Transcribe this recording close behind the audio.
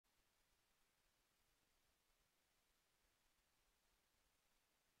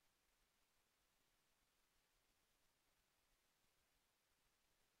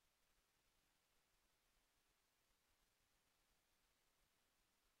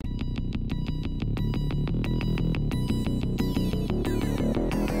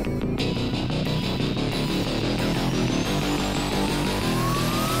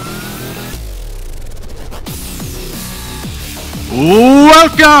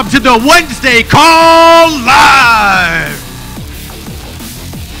Welcome to the Wednesday Call Live!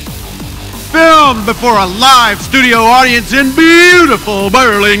 Filmed before a live studio audience in beautiful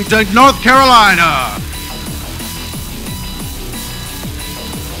Burlington, North Carolina.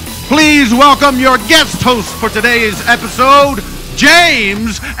 Please welcome your guest hosts for today's episode,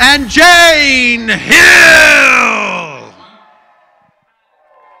 James and Jane Hill!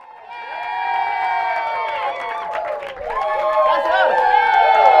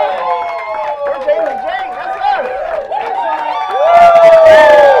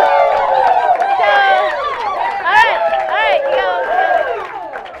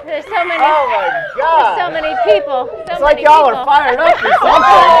 It's like y'all are fired up or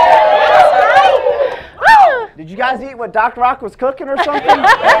something. Did you guys eat what Doc Rock was cooking or something?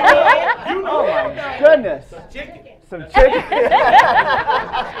 Oh my goodness. Some chicken.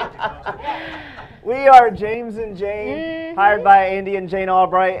 We are James and Jane, hired by Andy and Jane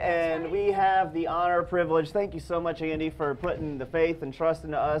Albright, and we have the honor, privilege. Thank you so much, Andy, for putting the faith and trust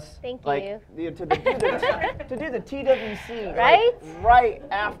into us. Thank you. To do the TWC, right? Right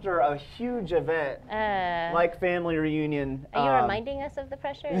after a huge event like Family Reunion. Are you reminding us of the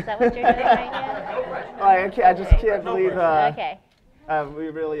pressure? Is that what you're doing right now? I just can't believe. Okay. We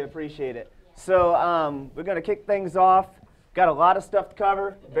really appreciate it. So we're going to kick things off. Got a lot of stuff to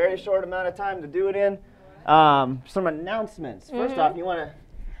cover. Very short amount of time to do it in. Some announcements. First off, you want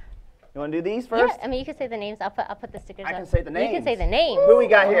to do these first? Yeah, I mean you can say the names. I'll put the stickers on. I can say the names. You can say the names. Who we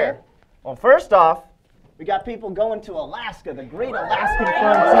got here? Well, first off, we got people going to Alaska, the great Alaskan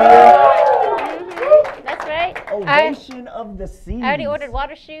frontier. That's right. Ovation of the seas. I already ordered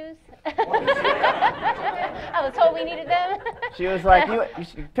water shoes. I was told we needed them. She was like, you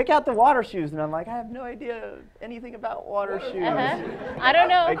should pick out the water shoes. And I'm like, I have no idea anything about water shoes. I don't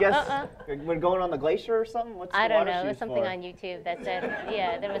know. I guess we're going on the glacier or something? What's I the don't water know. shoes There's something for? on YouTube that said,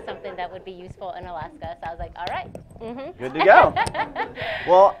 yeah, there was something that would be useful in Alaska. So I was like, all right. Good to go.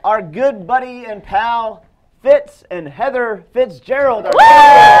 Well, our good buddy and pal, Fitz and Heather Fitzgerald are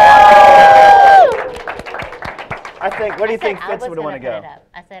what do you think Fitz would want to go?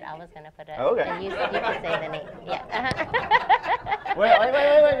 I said I was going to put it up. Okay. And you can say the name. Yeah. Wait. I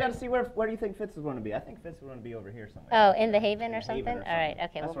got to see where do you think Fitz is going to be? I think Fitz is going to be over here somewhere. Oh, in the Haven or something? All right.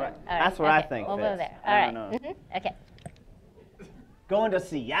 Okay. That's we'll right. All right. That's what I think. We'll Fitz. move there. All right. Okay. Going to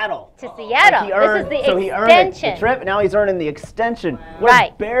Seattle. To Seattle. This is the extension. He earned the trip. Now he's earning the extension.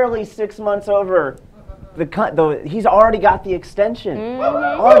 We're barely 6 months over. He's already got the extension.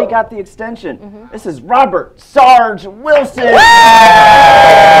 Already got the extension. This is Robert Sarge Wilson. All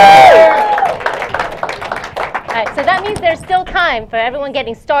right, so that means there's still time for everyone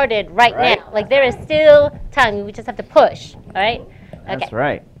getting started right now. Like there is still time. We just have to push. All right. Okay. That's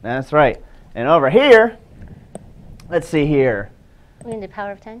right. That's right. And over here, let's see here. We need the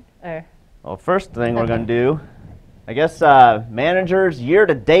power of 10, or? Well, first thing we're going to do. I guess managers year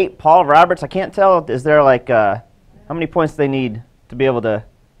to date, Paul Roberts. I can't tell. Is there like how many points they need to be able to?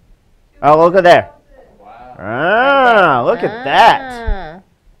 Oh, look at there! Wow! Look at that!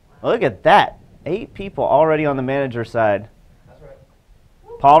 Look at that! 8 people already on the manager side. That's right.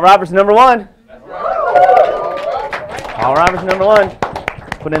 Paul Roberts, number 1. That's right. Paul Roberts, number 1.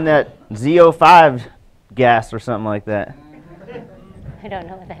 Put in that ZO5 gas or something like that. I don't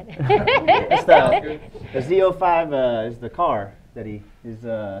know what that is. The ZO5 is the car that his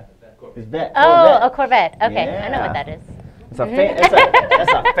vet. Oh, a Corvette. Okay, yeah. I know what that is. It's a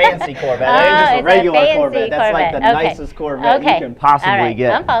that's a fancy Corvette. That ain't just a regular Corvette. That's like the nicest Corvette you can possibly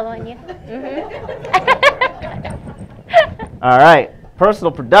get. I'm following you. All right,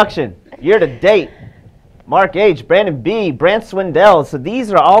 personal production year to date. Mark H, Brandon B, Brant Swindell. So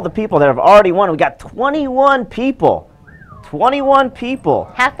these are all the people that have already won. We got 21 people. 21 people.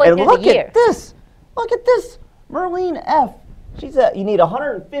 Halfway through the year. Look at this. Look at this. Merlene F. You need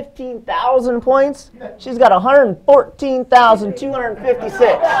 115,000 points. She's got 114,256.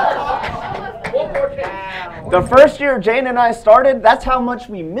 The first year Jane and I started, that's how much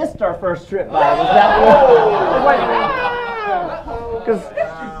we missed our first trip by. Was that because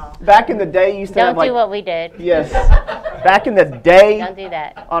back in the day, you used to have like. Don't do what we did. Yes. Back in the day. Don't do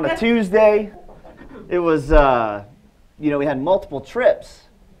that. On a Tuesday, it was. We had multiple trips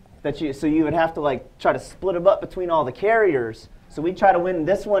so you would have to like try to split them up between all the carriers. So we'd try to win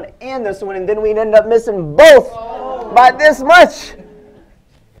this one, and then we'd end up missing both by this much.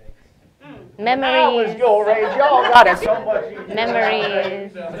 Memories. That was your rage. Y'all got it so much easier.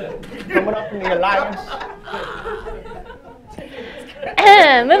 Memories. Coming up in the alliance.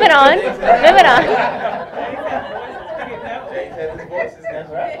 Moving on.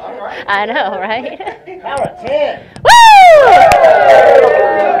 I know, right? Power of 10. Woo!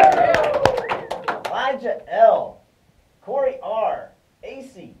 Elijah L, Corey R,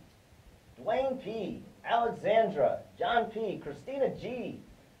 AC, Dwayne P, Alexandra, John P, Christina G,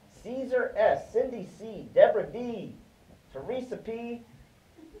 Caesar S, Cindy C, Deborah D, Teresa P,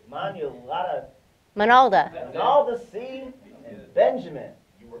 Manalda C, and Benjamin.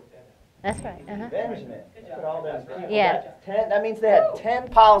 That's right. Benjamin. Look at all those people. Yeah. That means they had 10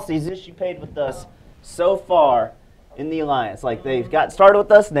 policies issue paid with us so far in the alliance. Like they've got started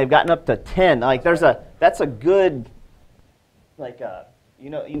with us and they've gotten up to 10. Like that's a good, like you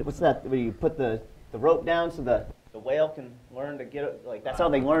know what's that? Where you put the rope down so the whale can learn to get, like that's how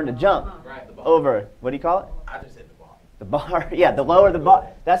they learn to jump over. What do you call it? I just hit the bar. The bar. Yeah, the lower the bar.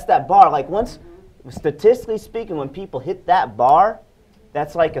 That's that bar. Like once, statistically speaking, when people hit that bar,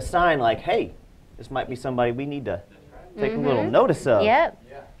 that's like a sign like, hey, this might be somebody we need to take a little notice of. Yep.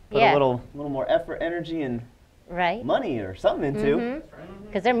 Put a little more effort, energy, and money or something into.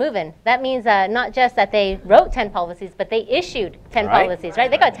 Because they're moving. That means not just that they wrote 10 policies, but they issued 10 policies,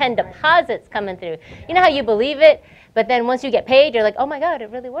 right? They got 10 deposits coming through. You know how you believe it, but then once you get paid, you're like, oh my God, it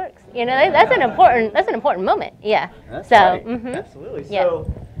really works. You know, that's an important moment. Yeah. That's right. Absolutely.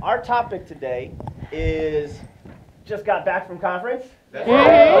 So our topic today is just got back from conference.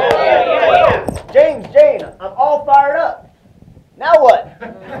 James, Jane, I'm all fired up. Now what?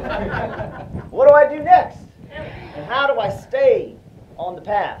 What do I do next? And how do I stay on the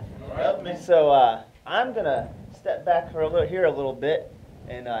path? So I'm going to step back here a little bit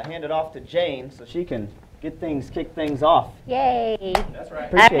and hand it off to Jane so she can kick things off. Yay. That's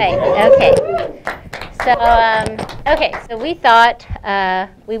right. Appreciate Okay. So we thought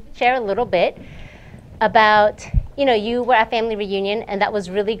we would share a little bit about, you know, you were at family reunion and that was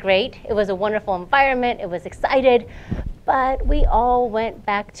really great. It was a wonderful environment. It was excited, but we all went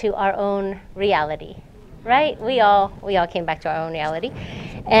back to our own reality, right? We all came back to our own reality.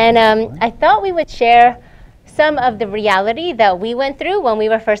 And I thought we would share some of the reality that we went through when we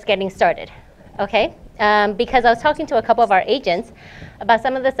were first getting started, okay? Because I was talking to a couple of our agents about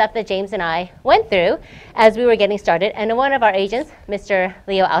some of the stuff that James and I went through as we were getting started. And one of our agents, Mr.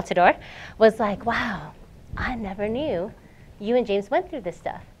 Leo Altador, was like, wow, I never knew you and James went through this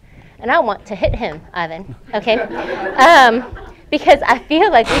stuff. And I want to hit him, Ivan, okay? Because I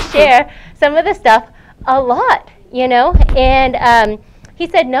feel like we share some of the stuff a lot, you know? And he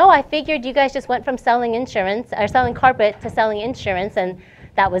said, no, I figured you guys just went from selling insurance or selling carpet to selling insurance, and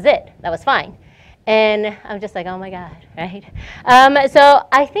that was it. That was fine. And I'm just like, oh my God, right? So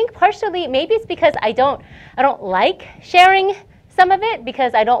I think partially, maybe it's because I don't like sharing some of it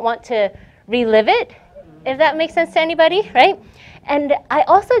because I don't want to relive it, if that makes sense to anybody, right? And I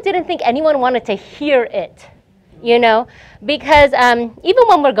also didn't think anyone wanted to hear it, you know? Because even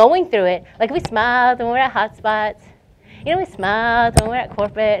when we're going through it, like we smiled when we're at Hotspots, you know, we smiled when we're at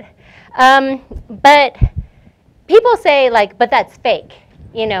corporate. But people say like, but that's fake.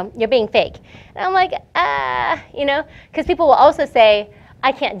 You know, you're being fake. And I'm like, you know, because people will also say,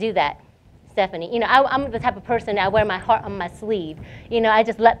 I can't do that, Stephanie. You know, I'm the type of person, I wear my heart on my sleeve. You know, I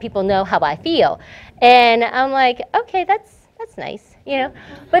just let people know how I feel. And I'm like, okay, that's nice, you know.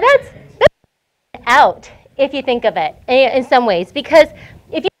 But that's out, if you think of it, in some ways. Because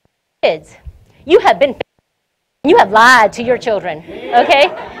if you have kids, you have been fake. You have lied to your children, okay?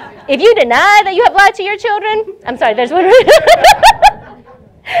 If you deny that you have lied to your children, I'm sorry, there's one.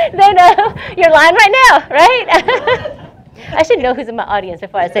 Then you're lying right now, right? I should know who's in my audience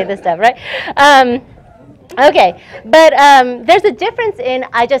before I say this stuff, right? Okay, but there's a difference in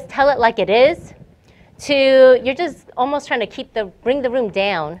I just tell it like it is to you're just almost trying to bring the room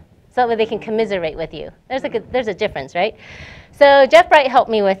down so that they can commiserate with you. There's a difference, right? So Jeff Bright helped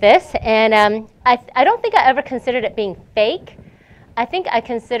me with this, and I don't think I ever considered it being fake. I think I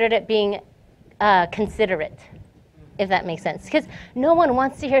considered it being considerate, if that makes sense. Because no one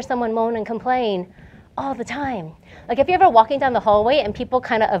wants to hear someone moan and complain all the time. Like if you're ever walking down the hallway and people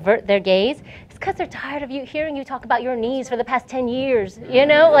kind of avert their gaze, it's because they're tired of hearing you talk about your knees for the past 10 years, you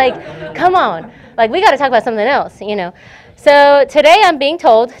know? Like, come on. Like, we got to talk about something else, you know? So today I'm being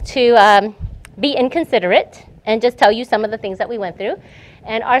told to be inconsiderate and just tell you some of the things that we went through.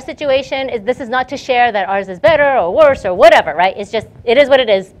 And our situation is, this is not to share that ours is better or worse or whatever, right? It's just, it is what it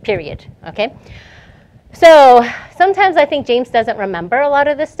is, period, okay? So sometimes I think James doesn't remember a lot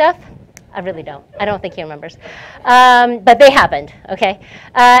of this stuff. I really don't. I don't think he remembers. But they happened, okay?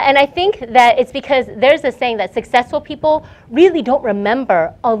 And I think that it's because there's a saying that successful people really don't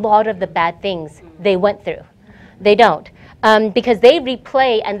remember a lot of the bad things they went through. They don't. Because they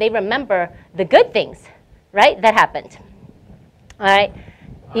replay and they remember the good things, right, that happened. All right?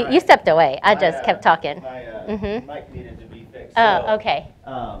 You stepped away. I just kept talking. My mic needed to be fixed. specific. Oh, okay.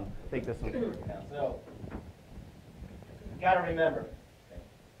 I think this one's her account. So, you gotta remember,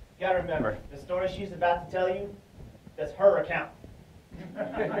 the story she's about to tell you, that's her account.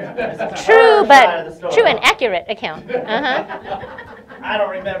 True, but true and accurate account. I don't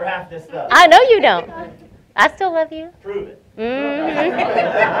remember half this stuff. I know you don't. I still love you. Prove it.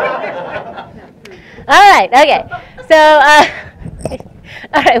 All right. Okay. So,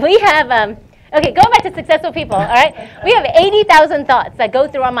 all right. We have. Okay, going back to successful people. All right. We have 80,000 thoughts that go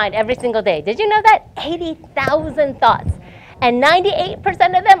through our mind every single day. Did you know that? 80,000 thoughts, and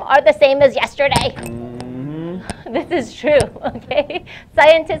 98% of them are the same as yesterday. This is true, okay?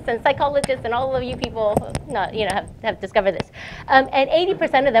 Scientists and psychologists and all of you people, have discovered this. And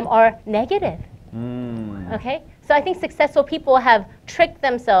 80% of them are negative, okay? So I think successful people have tricked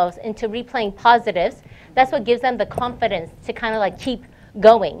themselves into replaying positives. That's what gives them the confidence to kind of like keep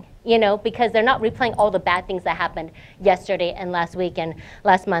going, because they're not replaying all the bad things that happened yesterday and last week and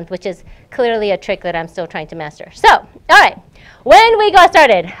last month, which is clearly a trick that I'm still trying to master. So, all right, when we got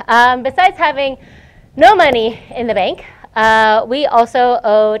started, besides having no money in the bank, we also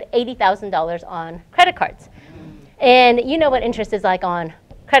owed $80,000 on credit cards. And you know what interest is like on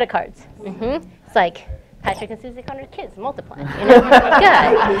credit cards. It's like Patrick and Susie Connor's kids multiplying. Good. All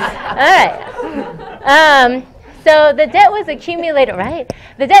right. So the debt was accumulated, right?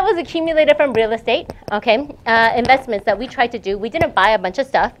 The debt was accumulated from real estate, okay? Investments that we tried to do. We didn't buy a bunch of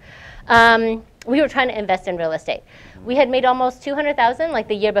stuff. We were trying to invest in real estate. We had made almost $200,000 like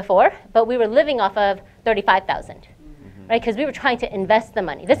the year before, but we were living off of $35,000, right? Because we were trying to invest the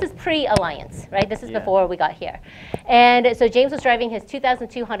money. This is pre-Alliance, right? This is before we got here. And so James was driving his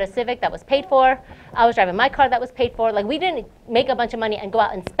 2002 Honda Civic that was paid for. I was driving my car that was paid for. Like, we didn't make a bunch of money and go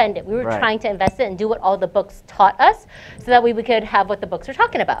out and spend it. We were trying to invest it and do what all the books taught us so that we could have what the books were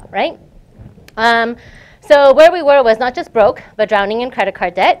talking about, right? So where we were was not just broke, but drowning in credit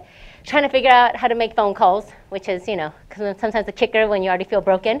card debt, trying to figure out how to make phone calls, which is, because sometimes a kicker when you already feel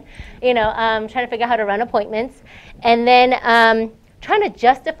broken, trying to figure out how to run appointments, and then trying to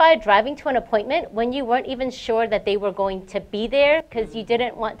justify driving to an appointment when you weren't even sure that they were going to be there because you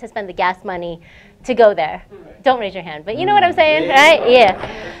didn't want to spend the gas money to go there. Don't raise your hand, but you know what I'm saying, right? Yeah.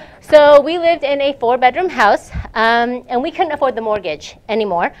 So we lived in a 4-bedroom house, and we couldn't afford the mortgage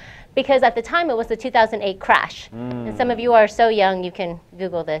anymore, because at the time it was the 2008 crash. And some of you are so young you can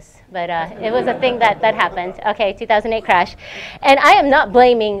Google this, but it was a thing that happened. Okay, 2008 crash. And I am not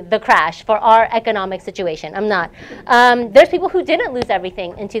blaming the crash for our economic situation. I'm not. There's people who didn't lose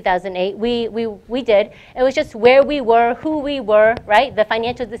everything in 2008. We did. It was just where we were, who we were, right? The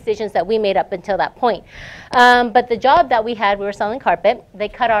financial decisions that we made up until that point. But the job that we had, we were selling carpet. They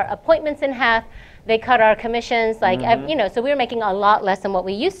cut our appointments in half. They cut our commissions, so we were making a lot less than what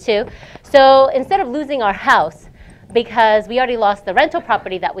we used to. So instead of losing our house, because we already lost the rental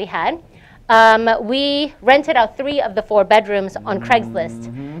property that we had, we rented out 3 of the 4 bedrooms on Craigslist,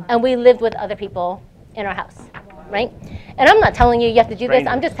 and we lived with other people in our house, right? And I'm not telling you you have to do this.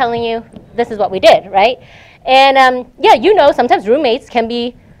 I'm just telling you this is what we did, right? And sometimes roommates can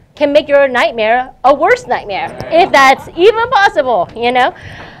make your nightmare a worse nightmare, if that's even possible,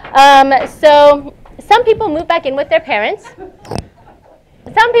 So some people move back in with their parents.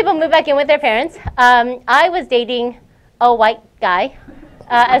 I was dating a white guy,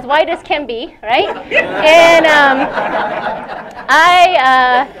 as white as can be, right? And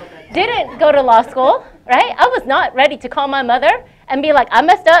I didn't go to law school, right? I was not ready to call my mother and be like, I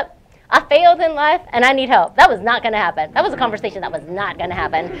messed up, I failed in life, and I need help. That was not going to happen. That was a conversation that was not going to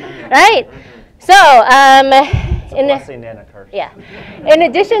happen, right? So, in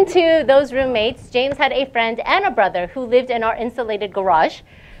addition to those roommates, James had a friend and a brother who lived in our insulated garage,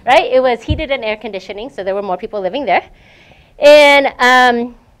 right? It was heated and air conditioning, so there were more people living there.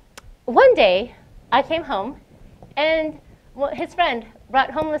 And one day, I came home, and his friend brought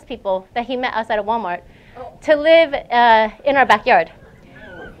homeless people that he met outside of Walmart to live in our backyard.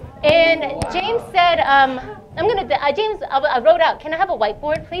 And James said, James, I wrote out, can I have a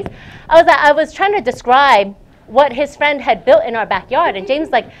whiteboard, please? I was trying to describe what his friend had built in our backyard. And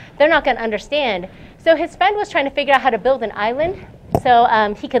James like, they're not going to understand. So his friend was trying to figure out how to build an island so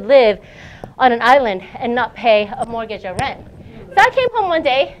he could live on an island and not pay a mortgage or rent. So I came home one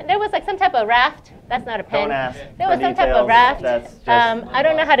day, and there was like some type of raft. That's not a pen. Don't ask. There was some type of raft. I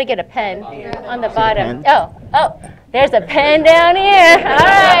don't know how to get a pen on the bottom. Oh, there's a pen down here. All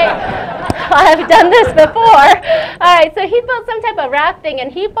right. I've done this before. All right, so he built some type of rafting,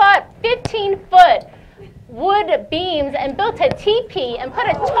 and he bought 15-foot wood beams and built a teepee and put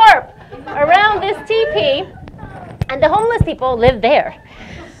a tarp around this teepee, and the homeless people lived there.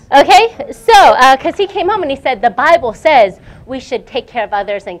 Okay, so because he came home and he said, the Bible says we should take care of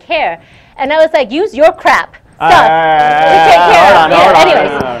others and care. And I was like, use your crap All stuff right, to take care hold of. on, hold on,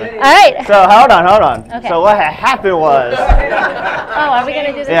 Anyways, hold on. all right. So hold on. Okay. So what happened was, Oh, are we gonna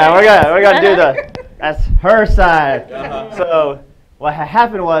do this? yeah, we're gonna do that's her side. So what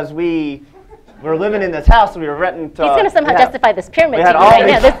happened was we were living in this house. We were renting. He's gonna somehow justify this pyramid we had teepee all right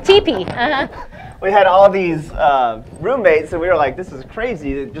now. these- This teepee. We had all these roommates, and we were like, "This is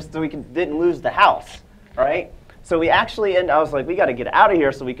crazy!" Just so we didn't lose the house, right? So we actually, I was like, "We got to get out of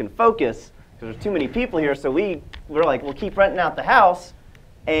here so we can focus because there's too many people here." So we're like, "We'll keep renting out the house,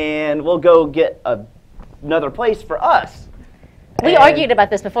 and we'll go get another place for us." We argued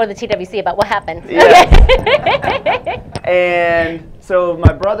about this before the TWC about what happened. Yeah. Okay. And so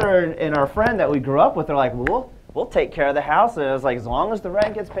my brother and our friend that we grew up with are like, "Well, we'll take care of the house." And I was like, as long as the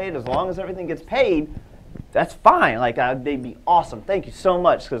rent gets paid, as long as everything gets paid, that's fine. Like, they'd be awesome. Thank you so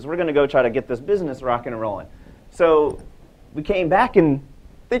much, because we're going to go try to get this business rocking and rolling. So we came back, and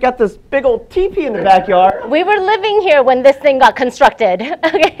they got this big old teepee in the backyard. We were living here when this thing got constructed.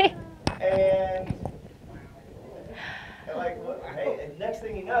 Okay. And like, hey, and next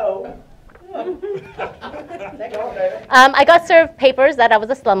thing you know, I got served papers that I was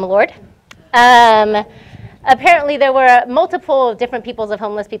a slumlord. Apparently, there were multiple different peoples of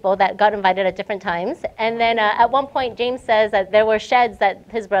homeless people that got invited at different times. And then at one point, James says that there were sheds that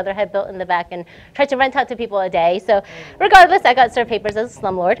his brother had built in the back and tried to rent out to people a day. So regardless, I got served papers as a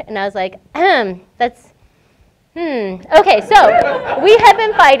slumlord. And I was like, Okay, so we have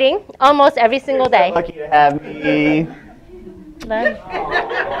been fighting almost every single day. Lucky to have me.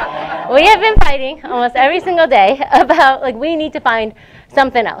 We have been fighting almost every single day about, like, we need to find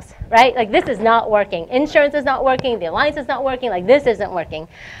something else, right? Like, this is not working. Insurance is not working. The alliance is not working. Like, this isn't working.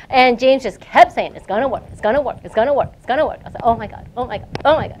 And James just kept saying, it's going to work. It's going to work. It's going to work. It's going to work. I was like, oh, my God. Oh, my God.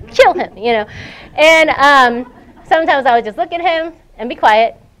 Oh, my God. Kill him, you know? And sometimes I would just look at him and be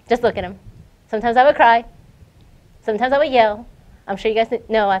quiet. Just look at him. Sometimes I would cry. Sometimes I would yell. I'm sure you guys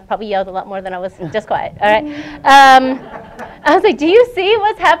know I probably yelled a lot more than I was just quiet. All right. I was like, do you see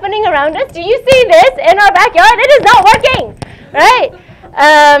what's happening around us? Do you see this in our backyard? It is not working, right?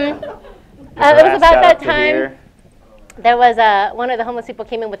 It was about that time. There was one of the homeless people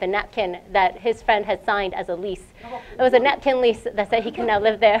came in with a napkin that his friend had signed as a lease. It was a napkin lease that said he can now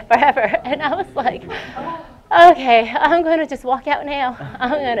live there forever. And I was like, okay, I'm going to just walk out now.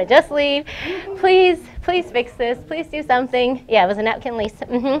 I'm going to just leave. Please fix this. Please do something. Yeah, it was a napkin lease.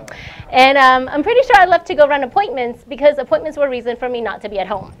 And I'm pretty sure I left to go run appointments because appointments were a reason for me not to be at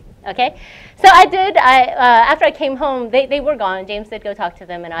home. Okay, so I did. After I came home, they were gone. James did go talk to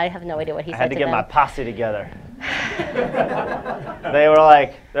them, and I have no idea what he said to them. I had to get my posse together. They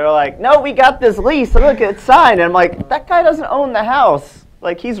were like, no, we got this lease. Look, it's signed. And I'm like, that guy doesn't own the house.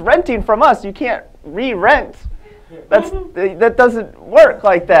 Like, he's renting from us. You can't re-rent. That doesn't work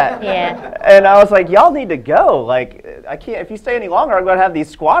like that. Yeah. And I was like, y'all need to go. Like, I can't. If you stay any longer, I'm going to have these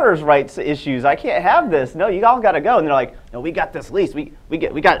squatters' rights issues. I can't have this. No, you all got to go. And they're like, no, we got this lease. We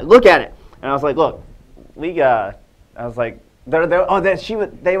got to look at it. And I was like, look, I was like,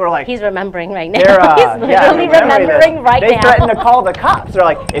 they were like, he's remembering right now. He's literally remembering right now. They threatened to call the cops. They're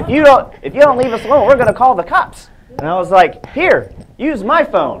like, if you don't leave us alone, we're going to call the cops. And I was like, here, use my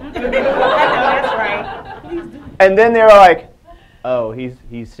phone. That's right. And then they were like, oh,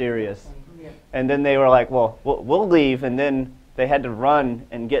 he's serious. And then they were like, well, we'll leave. And then they had to run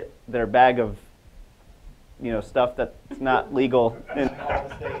and get their bag of, stuff that's not legal in all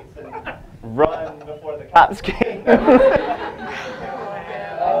the states and run before the cops came. But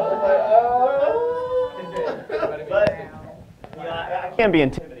I can't be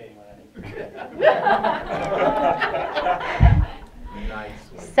intimidating when I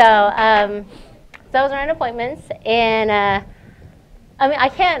So I was running appointments, and I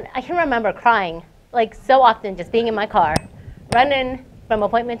can remember crying like so often, just being in my car, running from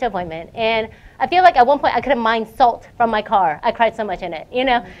appointment to appointment. And I feel like at one point I could have mined salt from my car. I cried so much in it,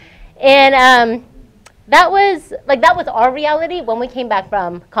 And that was our reality when we came back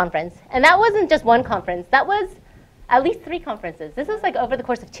from conference. And that wasn't just one conference. That was at least 3 conferences. This was like over the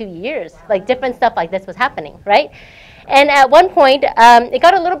course of 2 years, like different stuff like this was happening, right? And at one point, it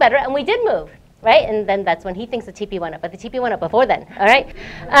got a little better, and we did move. Right, and then that's when he thinks the TP went up, but the TP went up before then, all right?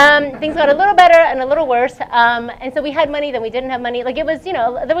 Things got a little better and a little worse, and so we had money, then we didn't have money. Like, it was,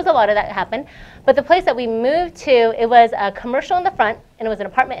 there was a lot of that happen. But the place that we moved to, it was a commercial in the front, and it was an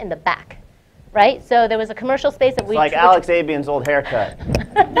apartment in the back, right? So there was a commercial space that we... It's like Alex Abian's old haircut.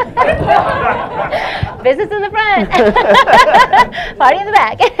 Business in the front, party in the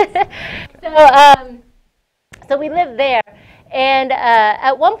back. So we lived there. And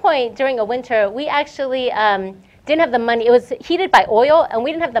at one point during a winter, we actually didn't have the money. It was heated by oil, and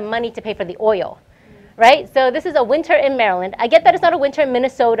we didn't have the money to pay for the oil, right? So this is a winter in Maryland. I get that it's not a winter in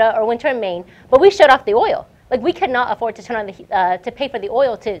Minnesota or winter in Maine, but we shut off the oil. Like, we could not afford to turn on the to pay for the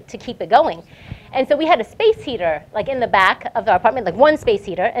oil to keep it going. And so we had a space heater, like, in the back of our apartment, like one space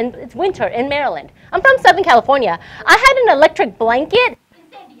heater, and it's winter in Maryland. I'm from Southern California. I had an electric blanket in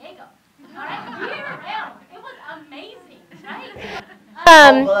San Diego, all right, year-round. It was amazing, right?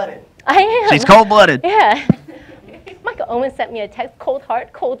 Cold-blooded. I am. She's cold-blooded. Yeah. Michael Owens sent me a text, cold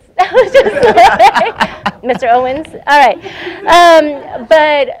heart, cold. I was just like, Mr. Owens. All right.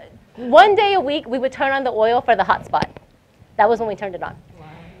 But one day a week, we would turn on the oil for the hotspot. That was when we turned it on. Wow.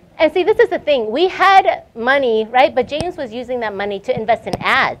 And see, this is the thing. We had money, right? But James was using that money to invest in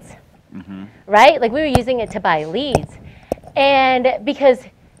ads, right? Like, we were using it to buy leads. And because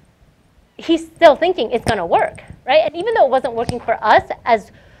he's still thinking it's going to work, right? And even though it wasn't working for us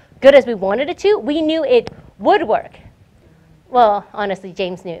as good as we wanted it to, we knew it would work. Well, honestly,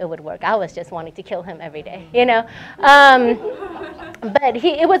 James knew it would work. I was just wanting to kill him every day, you know? But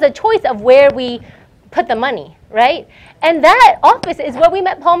it was a choice of where we put the money, right? And that office is where we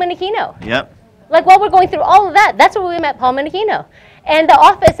met Paul Menachino. Yep. Like, while we're going through all of that, that's where we met Paul Menachino. And the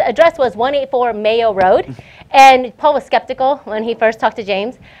office address was 184 Mayo Road. And Paul was skeptical when he first talked to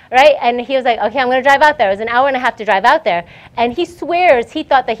James, right? And he was like, okay, I'm going to drive out there. It was an hour and a half to drive out there. And he swears he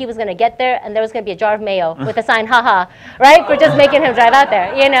thought that he was going to get there and there was going to be a jar of mayo with a sign, haha, right? For just making him drive out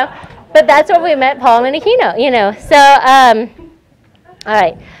there, you know? But that's where we met Paul Menachino, you know? So, all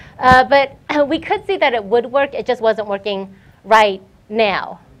right. But we could see that it would work. It just wasn't working right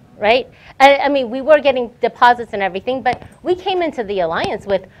now, right? I mean, we were getting deposits and everything, but we came into the alliance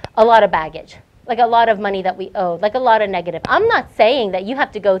with a lot of baggage, like a lot of money that we owed, like a lot of negative. I'm not saying that you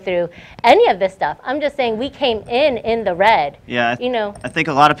have to go through any of this stuff. I'm just saying we came in the red. Yeah, you know. I think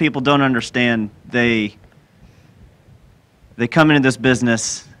a lot of people don't understand. They come into this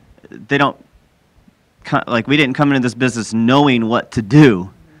business. They don't, like, we didn't come into this business knowing what to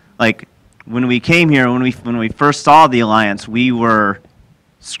do. Like, when we came here, when we first saw the alliance, we were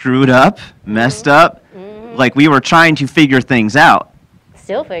screwed up, messed up. Like, we were trying to figure things out.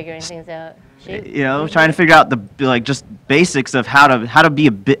 Still figuring things out. Shoot. You know, trying to figure out the, like, just basics of how to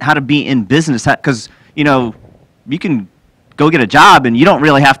be in business. Because, you know, you can go get a job and you don't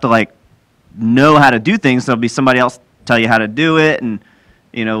really have to, like, know how to do things. There'll be somebody else tell you how to do it, and,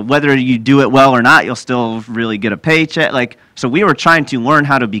 you know, whether you do it well or not, you'll still really get a paycheck. Like, so we were trying to learn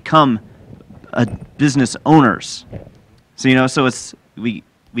how to become business owners. So, you know, so it's we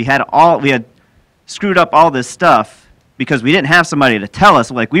had screwed up all this stuff because we didn't have somebody to tell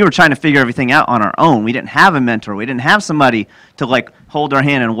us. Like, we were trying to figure everything out on our own. We didn't have a mentor. We didn't have somebody to, like, hold our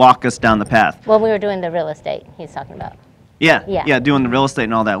hand and walk us down the path. Well, we were doing the real estate he's talking about. Yeah, doing the real estate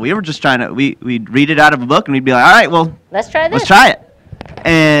and all that. We were just trying to, we'd read it out of a book and we'd be like, all right, well, let's try this. Let's try it.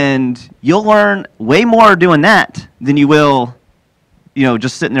 And you'll learn way more doing that than you will, you know,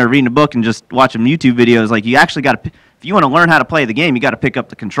 just sitting there reading a book and just watching YouTube videos. Like, you actually got to, if you want to learn how to play the game, you got to pick up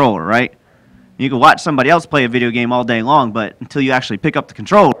the controller, right? You can watch somebody else play a video game all day long, but until you actually pick up the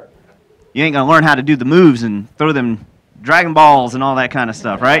controller, you ain't going to learn how to do the moves and throw them Dragon Balls and all that kind of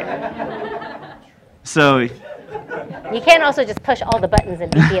stuff, right? So you can't also just push all the buttons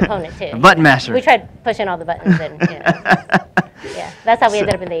and beat the opponent, too. A button masher. We tried pushing all the buttons and, you know. Yeah, that's how we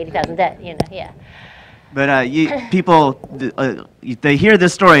ended up in the 80,000 debt, you know, yeah. But people, they hear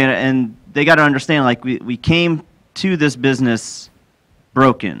this story and they got to understand, like, we came to this business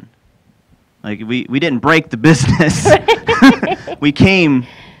broken. Like, we didn't break the business. We came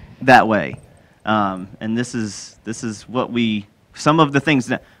that way. And this is what some of the things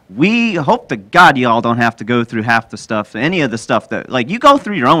that we hope to God y'all don't have to go through half the stuff, any of the stuff that, like, you go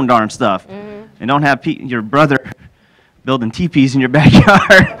through your own darn stuff and don't have your brother building teepees in your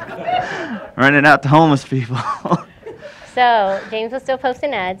backyard, running out to homeless people. So James was still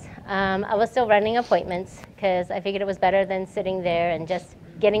posting ads. I was still running appointments because I figured it was better than sitting there and just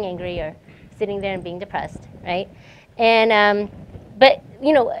getting angry or sitting there and being depressed, right? And but,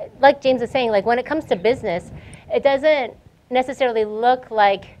 you know, like James was saying, like, when it comes to business, it doesn't necessarily look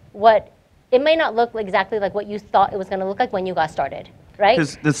like it may not look exactly like what you thought it was going to look like when you got started, right?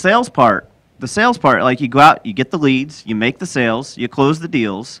 Because the sales part, like, you go out, you get the leads, you make the sales, you close the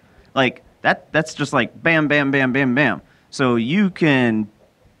deals, like, that's just like bam, bam, bam, bam, bam. So we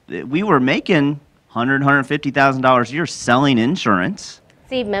were making $100,000, $150,000 a year selling insurance.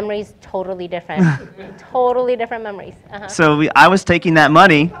 See, memories totally different. Totally different memories. So I was taking that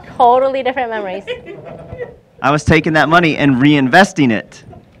money. Totally different memories. I was taking that money and reinvesting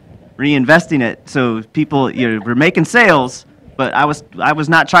it. So people, we're making sales, but I was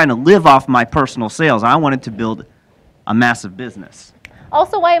not trying to live off my personal sales. I wanted to build a massive business.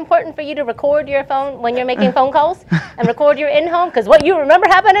 Also, why important for you to record your phone when you're making phone calls and record your in-home, because what you remember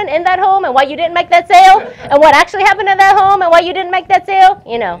happening in that home and why you didn't make that sale and what actually happened in that home and why you didn't make that sale,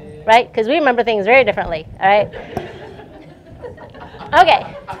 you know, right? Because we remember things very differently, all right?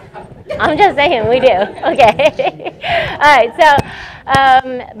 Okay. I'm just saying we do. Okay. All right.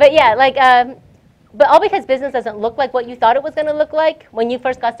 So, but yeah, like, but all because business doesn't look like what you thought it was going to look like when you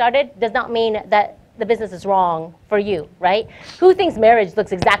first got started does not mean that the business is wrong for you, right? Who thinks marriage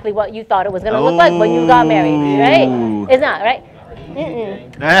looks exactly what you thought it was going to look like when you got married, right? It's not, right?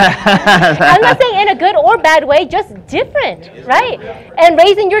 I'm not saying in a good or bad way, just different, right? And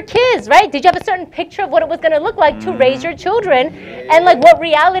raising your kids, right? Did you have a certain picture of what it was going to look like to raise your children? And like what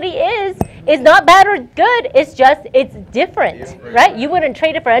reality is not bad or good. It's just, it's different, right? You wouldn't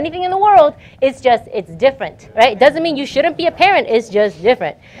trade it for anything in the world. It's just, it's different, right? It doesn't mean you shouldn't be a parent. It's just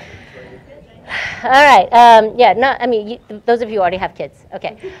different. All right. Yeah. No. I mean, those of you who already have kids.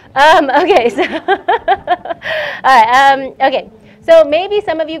 Okay. Okay. So. All right. Okay. So maybe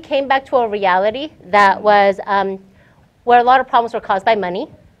some of you came back to a reality that was where a lot of problems were caused by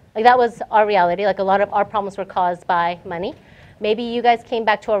money. Like that was our reality. Like a lot of our problems were caused by money. Maybe you guys came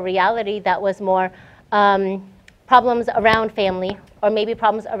back to a reality that was more problems around family, or maybe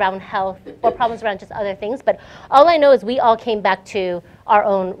problems around health, or problems around just other things. But all I know is we all came back to our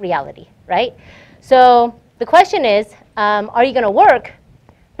own reality, right? So the question is, are you going to work?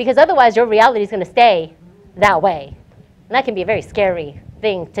 Because otherwise your reality is going to stay that way. And that can be a very scary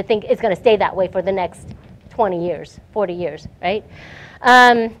thing to think it's going to stay that way for the next 20 years, 40 years, right?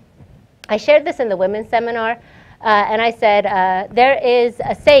 I shared this in the women's seminar, and I said, there is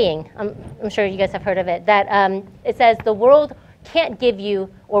a saying, I'm sure you guys have heard of it, that it says the world can't give you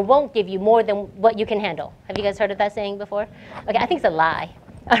or won't give you more than what you can handle. Have you guys heard of that saying before? Okay, I think it's a lie.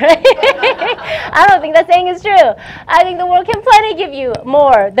 All right? I don't think that saying is true. I think the world can plenty give you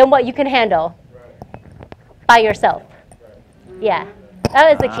more than what you can handle by yourself. Yeah, that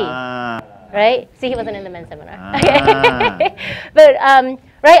was the key, right? See, he wasn't in the men's seminar. Okay. But,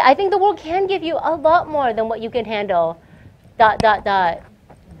 right, I think the world can give you a lot more than what you can handle, ...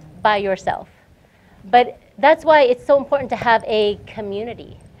 by yourself. But that's why it's so important to have a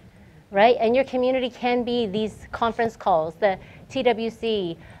community, right? And your community can be these conference calls, the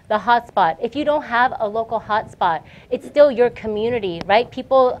TWC, the hotspot. If you don't have a local hotspot, it's still your community, right?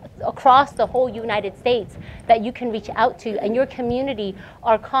 People across the whole United States that you can reach out to, and your community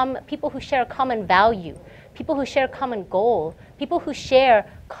are people who share a common value, people who share a common goal, people who share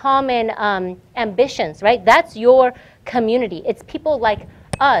common ambitions, right? That's your community. It's people like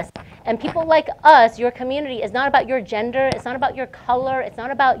us. And people like us, your community, is not about your gender, it's not about your color, it's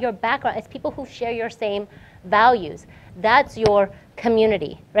not about your background, it's people who share your same values. That's your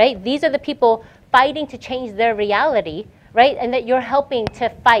community, right? These are the people fighting to change their reality, right? And that you're helping to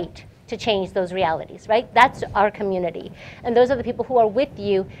fight to change those realities, right? That's our community. And those are the people who are with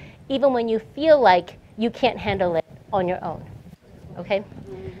you even when you feel like you can't handle it on your own, okay?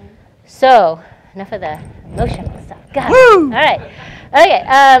 So, enough of the emotional stuff. God. Woo! All right. Okay.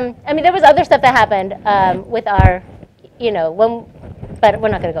 I mean, there was other stuff that happened with our, you know, but we're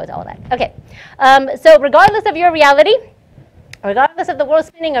not going to go into all that. Okay. So regardless of your reality, regardless of the world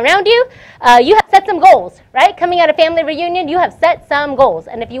spinning around you, you have set some goals, right? Coming out of family reunion, you have set some goals.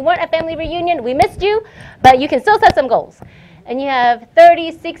 And if you weren't at family reunion, we missed you, but you can still set some goals. And you have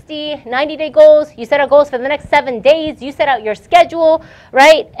 30, 60, 90-day goals. You set out goals for the next 7 days. You set out your schedule,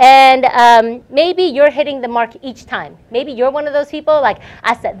 right? And maybe you're hitting the mark each time. Maybe you're one of those people, like,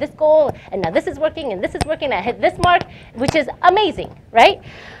 I set this goal, and now this is working, and this is working, and I hit this mark, which is amazing, right?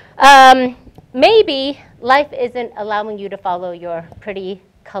 Maybe life isn't allowing you to follow your pretty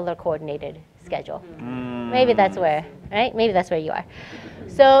color-coordinated schedule. Maybe that's where, right? Maybe that's where you are.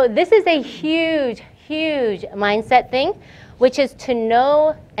 So this is a huge, huge mindset thing, which is to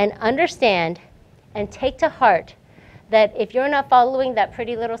know and understand and take to heart that if you're not following that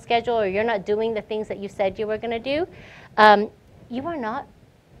pretty little schedule, or you're not doing the things that you said you were going to do, you are not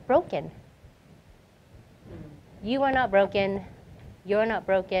broken. You are not broken. You're not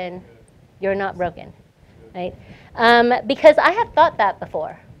broken. You're not broken, right? Because I have thought that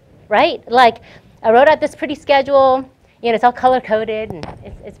before, right? Like, I wrote out this pretty schedule. You know, it's all color-coded, and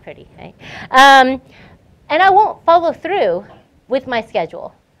it's pretty, right? And I won't follow through with my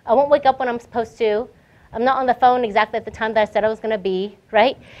schedule. I won't wake up when I'm supposed to. I'm not on the phone exactly at the time that I said I was going to be,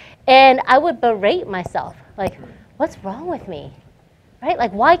 right? And I would berate myself, like, what's wrong with me, right?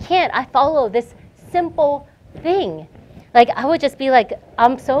 Like, why can't I follow this simple thing? Like, I would just be like,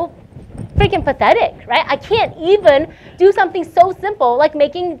 I'm so freaking pathetic, right? I can't even do something so simple like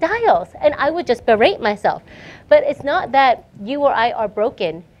making dials, and I would just berate myself. But it's not that you or I are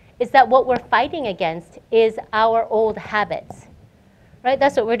broken. It's that what we're fighting against is our old habits, right?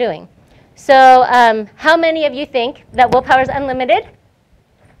 That's what we're doing. So how many of you think that willpower is unlimited?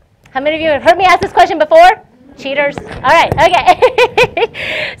 How many of you have heard me ask this question before? Cheaters. All right,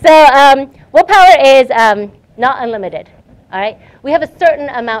 okay. So willpower is not unlimited, all right? We have a certain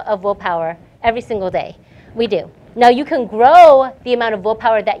amount of willpower every single day. We do. Now, you can grow the amount of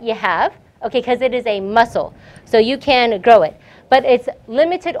willpower that you have, okay, because it is a muscle. So you can grow it. But it's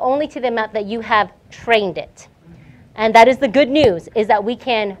limited only to the amount that you have trained it. And that is the good news, is that we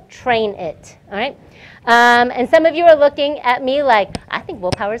can train it, all right? And some of you are looking at me like, I think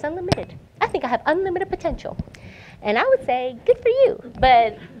willpower is unlimited. I think I have unlimited potential. And I would say, good for you.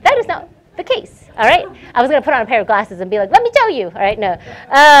 But that is not the case, all right? I was going to put on a pair of glasses and be like, let me tell you, all right? No.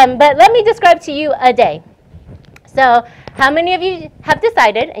 But let me describe to you a day. So how many of you have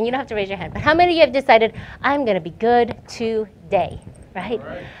decided, and you don't have to raise your hand, but how many of you have decided, I'm going to be good today, right?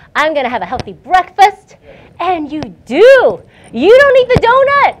 I'm going to have a healthy breakfast. And you do. You don't eat the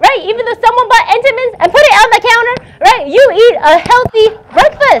donut, right? Even though someone bought Entenmann's and put it on the counter, right? You eat a healthy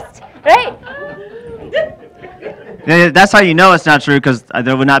breakfast, right? Yeah, that's how you know it's not true, because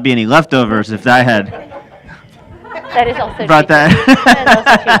there would not be any leftovers if I had That is also brought true. that. That is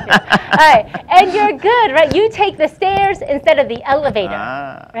also true too. All right, and you're good, right? You take the stairs instead of the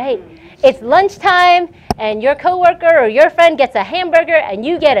elevator, right? It's lunchtime, and your coworker or your friend gets a hamburger, and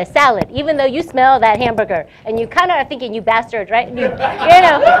you get a salad, even though you smell that hamburger. And you kind of are thinking, you bastard, right? You know,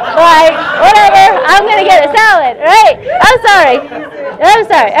 like, whatever, I'm going to get a salad, right? I'm sorry.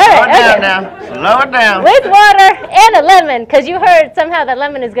 All right, okay. Slow it down. With water and a lemon, because you heard somehow that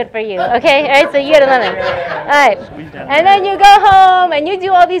lemon is good for you, okay? All right, so you get a lemon. All right. And then you go home, and you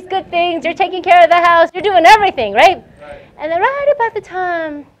do all these good things. You're taking care of the house. You're doing everything, right? And then right about the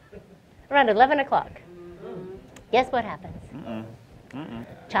time, around 11 o'clock, guess what happens?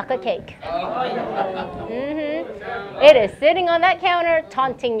 Chocolate cake. It is sitting on that counter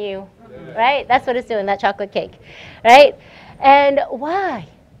taunting you, right? That's what it's doing, that chocolate cake, right? And why?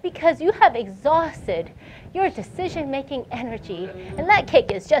 Because you have exhausted your decision-making energy, and that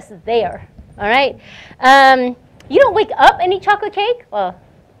cake is just there, all right? You don't wake up and eat chocolate cake? Well,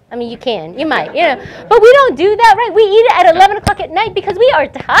 I mean, you can, you might, you know, but we don't do that, right? We eat it at 11 o'clock at night because we are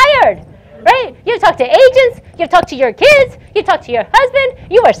tired. Right? You talk to agents, you talk to your kids, you talk to your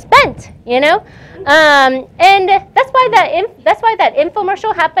husband, you are spent, you know? And that's why that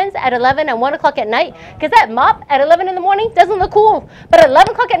infomercial happens at 11 and 1 o'clock at night, because that mop at 11 in the morning doesn't look cool. But at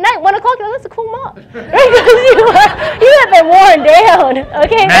 11 o'clock at night, 1 o'clock, that's a cool mop. Right? Because you have been worn down.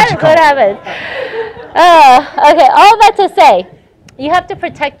 Okay, that is what happens. Okay, all that to say, you have to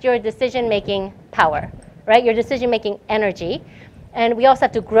protect your decision-making power, right? Your decision-making energy. And we also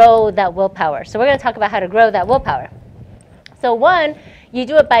have to grow that willpower. So we're going to talk about how to grow that willpower. So one, you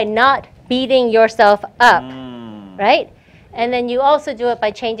do it by not beating yourself up, right? And then you also do it by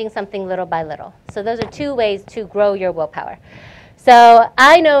changing something little by little. So those are two ways to grow your willpower. So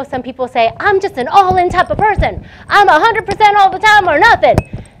I know some people say, I'm just an all-in type of person. I'm 100% all the time or nothing.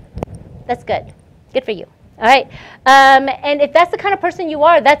 That's good. Good for you. All right, and if that's the kind of person you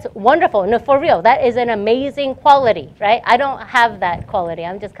are, that's wonderful. No, for real, that is an amazing quality, right? I don't have that quality.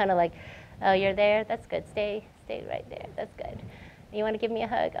 I'm just kind of like, oh, you're there? That's good. Stay right there. That's good. You want to give me a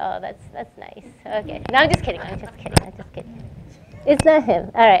hug? Oh, that's nice. Okay. No, I'm just kidding. It's not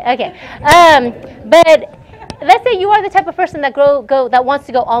him. All right. Okay. But let's say you are the type of person that that wants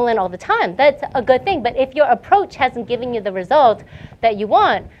to go all in all the time. That's a good thing. But if your approach hasn't given you the result that you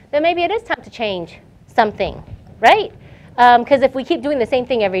want, then maybe it is time to change something, right? Because if we keep doing the same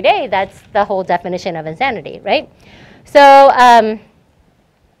thing every day, that's the whole definition of insanity, right? So,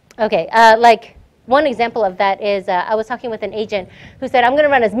 okay, like one example of that is I was talking with an agent who said, I'm going to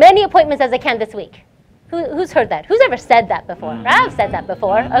run as many appointments as I can this week. Who's heard that? Who's ever said that before? I've said that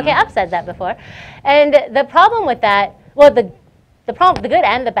before. Okay, I've said that before. And the problem with that, well, the good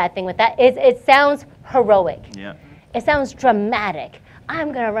and the bad thing with that is it sounds heroic. Yeah. It sounds dramatic.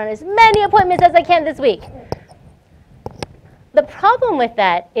 I'm going to run as many appointments as I can this week. The problem with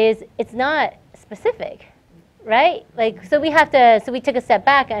that is it's not specific, right? Like, so we took a step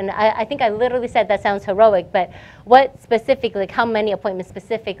back, and I think I literally said that sounds heroic, but what specifically, like how many appointments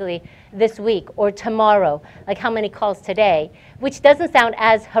specifically this week or tomorrow, like how many calls today, which doesn't sound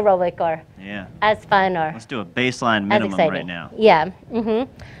as heroic or as fun or let's do a baseline minimum right now. Yeah.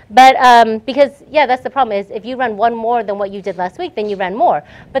 But because, that's the problem is if you run one more than what you did last week, then you run more.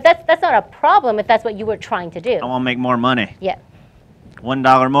 But that's not a problem if that's what you were trying to do. I want to make more money. Yeah.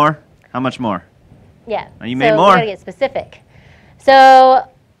 $1 more? How much more? Yeah. Oh, you so made more. We gotta get specific. So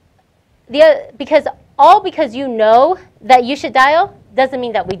because you know that you should dial doesn't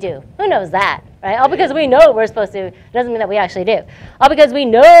mean that we do. Who knows that, right? All because we know we're supposed to doesn't mean that we actually do. All because we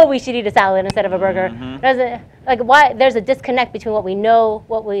know we should eat a salad instead of a burger doesn't, like, why there's a disconnect between what we know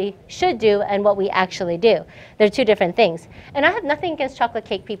what we should do and what we actually do. They're two different things. And I have nothing against chocolate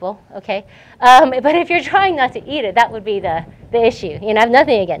cake people, okay? But if you're trying not to eat it, that would be the issue. You know, I have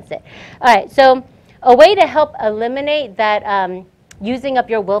nothing against it. All right, so a way to help eliminate that using up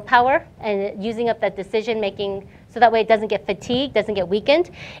your willpower and using up that decision making so that way it doesn't get fatigued, doesn't get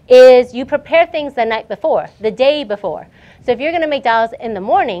weakened, is you prepare things the night before, the day before. So if you're gonna make dials in the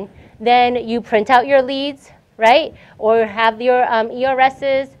morning, then you print out your leads, right? Or have your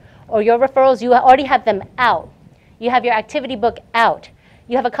ERSs or your referrals, you already have them out. You have your activity book out.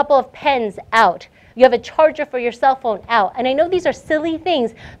 You have a couple of pens out. You have a charger for your cell phone out. And I know these are silly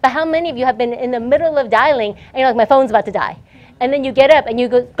things, but how many of you have been in the middle of dialing and you're like, my phone's about to die? And then you get up and you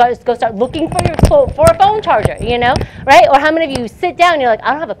go start looking for a phone charger, you know, right? Or how many of you sit down and you're like,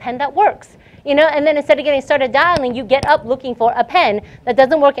 I don't have a pen that works, you know? And then instead of getting started dialing, you get up looking for a pen that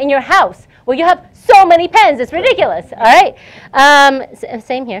doesn't work in your house where you have so many pens. It's ridiculous, all right?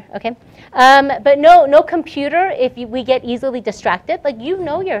 Same here, okay? But no computer if we get easily distracted. Like, you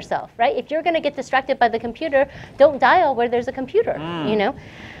know yourself, right? If you're going to get distracted by the computer, don't dial where there's a computer, you know?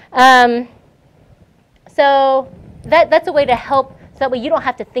 So that's a way to help so that way you don't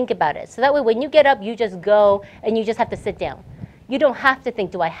have to think about it. So that way when you get up, you just go and you just have to sit down. You don't have to think,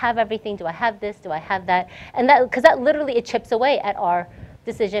 do I have everything? Do I have this? Do I have that? And that, because that literally, it chips away at our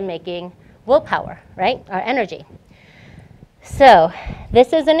decision-making willpower, right? Our energy. So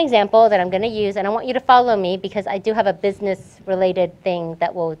this is an example that I'm going to use, and I want you to follow me because I do have a business-related thing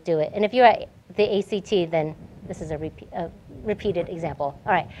that will do it. And if you're at the ACT, then this is a repeated example.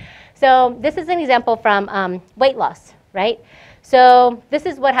 All right. So this is an example from weight loss, right? So this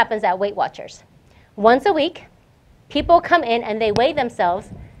is what happens at Weight Watchers. Once a week, people come in and they weigh themselves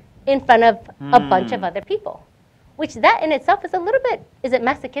in front of a bunch of other people, which that in itself is a little bit, is it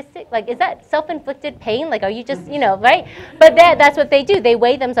masochistic? Like, is that self-inflicted pain? Like, are you just, you know, right? But that's what they do. They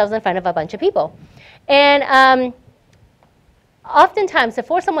weigh themselves in front of a bunch of people. And oftentimes,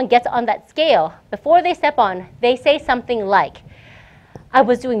 before someone gets on that scale, before they step on, they say something like, I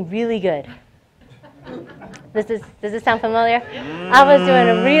was doing really good. Does this sound familiar? I was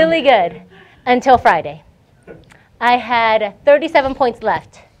doing really good until Friday. I had 37 points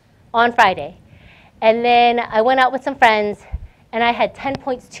left on Friday. And then I went out with some friends, and I had 10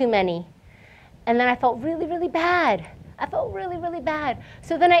 points too many. And then I felt really, really bad. I felt really, really bad.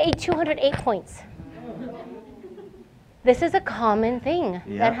 So then I ate 208 points. This is a common thing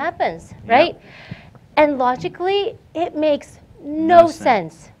that happens, right? And logically, it makes no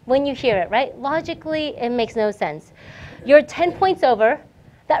sense when you hear it, right? Logically, it makes no sense. You're 10 points over.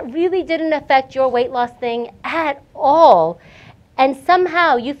 That really didn't affect your weight loss thing at all. And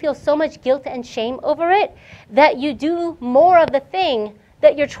somehow you feel so much guilt and shame over it that you do more of the thing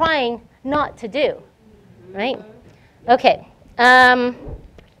that you're trying not to do, right? Okay.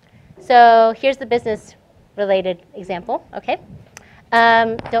 So here's the business-related example, okay?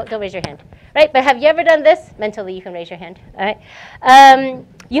 Don't raise your hand. Right, but have you ever done this? Mentally, you can raise your hand, all right?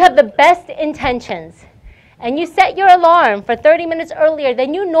 You have the best intentions, and you set your alarm for 30 minutes earlier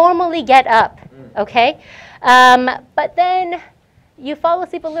than you normally get up, okay? But then you fall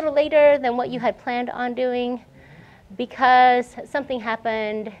asleep a little later than what you had planned on doing because something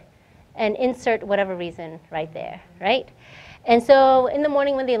happened, and insert whatever reason right there, right? And so in the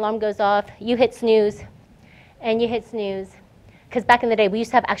morning when the alarm goes off, you hit snooze, and you hit snooze. Because back in the day, we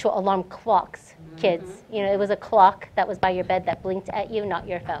used to have actual alarm clocks, kids. You know, it was a clock that was by your bed that blinked at you, not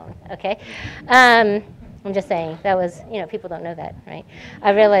your phone, okay? I'm just saying, that was, you know, people don't know that, right? I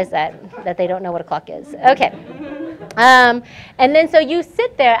realize that they don't know what a clock is. Okay. And then so you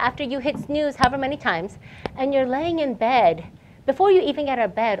sit there after you hit snooze however many times, and you're laying in bed. Before you even get out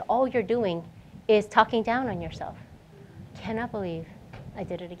of bed, all you're doing is talking down on yourself. Cannot believe I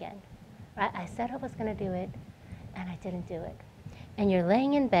did it again. Right? I said I was going to do it, and I didn't do it. And you're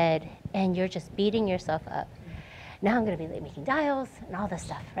laying in bed, and you're just beating yourself up. Now I'm going to be making dials and all this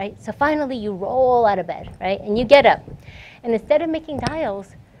stuff, right? So finally, you roll out of bed, right? And you get up. And instead of making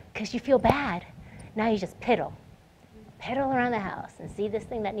dials, because you feel bad, now you just piddle. Piddle around the house and see this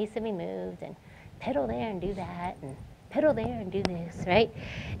thing that needs to be moved, and piddle there and do that, and piddle there and do this, right?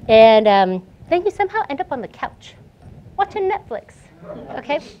 And then you somehow end up on the couch watching Netflix,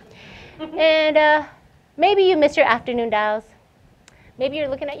 okay? And maybe you miss your afternoon dials. Maybe you're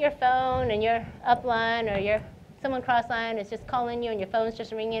looking at your phone and you're Upline or you're someone cross-line is just calling you and your phone's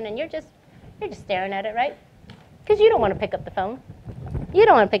just ringing and you're just staring at it, right? Because you don't want to pick up the phone. You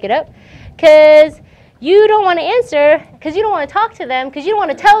don't want to pick it up because you don't want to answer, because you don't want to talk to them, because you don't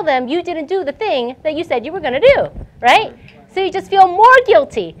want to tell them you didn't do the thing that you said you were going to do, right? So you just feel more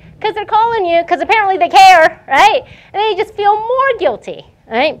guilty because they're calling you because apparently they care, right? And then you just feel more guilty,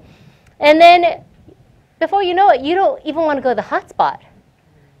 right? And then before you know it, you don't even want to go to the hotspot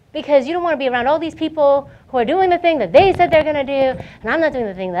because you don't want to be around all these people who are doing the thing that they said they're going to do, and I'm not doing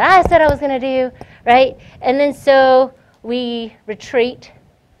the thing that I said I was going to do, right? And then so we retreat,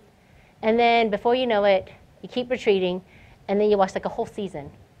 and then before you know it, you keep retreating, and then you watch like a whole season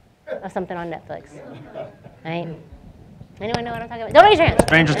of something on Netflix, right? Anyone know what I'm talking about? Don't raise your hand.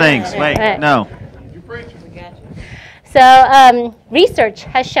 Stranger Things. Wait, Right. no. So research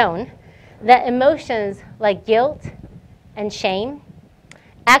has shown that emotions like guilt and shame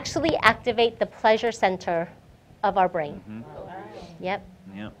actually activate the pleasure center of our brain. Yep.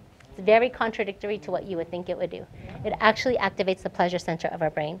 Yep. It's very contradictory to what you would think it would do. It actually activates the pleasure center of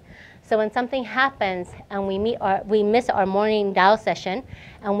our brain. So when something happens and we miss our morning Tao session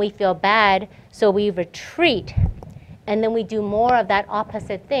and we feel bad, so we retreat and then we do more of that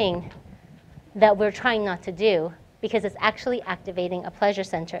opposite thing that we're trying not to do because it's actually activating a pleasure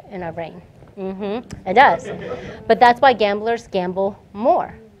center in our brain. It does. But that's why gamblers gamble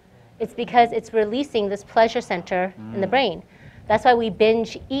more. It's because it's releasing this pleasure center in the brain. That's why we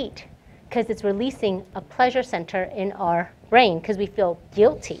binge eat, because it's releasing a pleasure center in our brain because we feel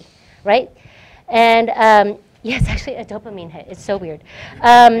guilty, right? And yes, actually a dopamine hit. It's so weird.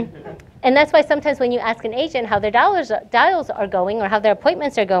 And that's why sometimes when you ask an agent how their dials are going or how their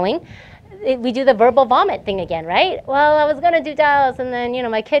appointments are going, we do the verbal vomit thing again, right? Well, I was going to do dials, and then, you know,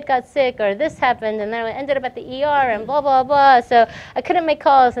 my kid got sick, or this happened, and then I ended up at the ER, and blah, blah, blah. So I couldn't make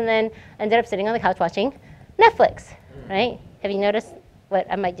calls, and then ended up sitting on the couch watching Netflix, right? Have you noticed what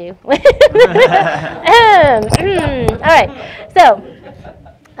I might do? All right. So.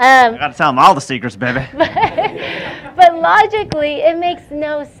 I got to tell them all the secrets, baby. But logically, it makes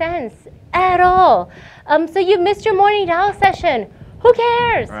no sense at all. So you missed your morning dial session. Who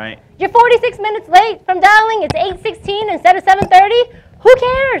cares? Right. You're 46 minutes late from dialing. It's 8:16 instead of 7:30. Who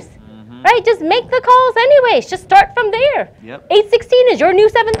cares? Right? Just make the calls anyways. Just start from there. Yep. 8:16 is your new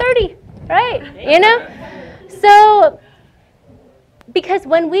 7:30. Right? You know? So because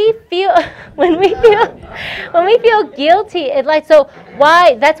when we feel guilty,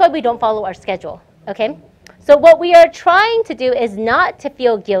 that's why we don't follow our schedule. Okay? So what we are trying to do is not to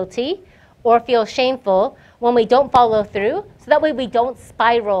feel guilty or feel shameful when we don't follow through, so that way we don't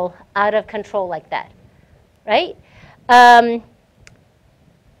spiral out of control like that, right? And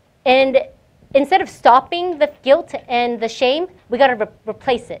instead of stopping the guilt and the shame, we got to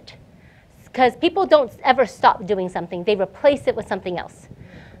replace it. Because people don't ever stop doing something. They replace it with something else.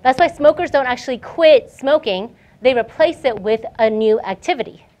 That's why smokers don't actually quit smoking. They replace it with a new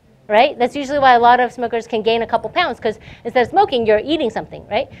activity, right? That's usually why a lot of smokers can gain a couple pounds, because instead of smoking, you're eating something,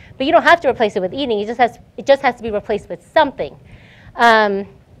 right? But you don't have to replace it with eating. It just has to be replaced with something.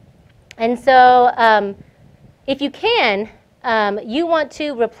 And so if you can, you want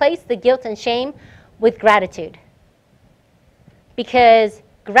to replace the guilt and shame with gratitude. Because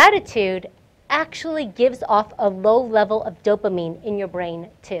gratitude actually gives off a low level of dopamine in your brain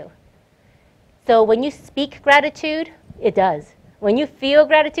too. So when you speak gratitude, it does. When you feel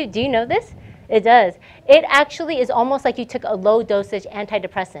gratitude, do you know this? It does. It actually is almost like you took a low dosage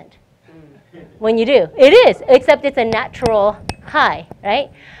antidepressant. When you do. It is, except it's a natural high, right?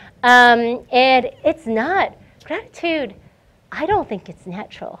 And it's not. Gratitude, I don't think it's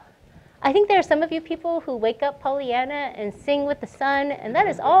natural. I think there are some of you people who wake up Pollyanna and sing with the sun, and that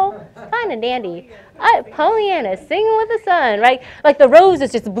is all fine and dandy. Pollyanna, singing with the sun, right? Like the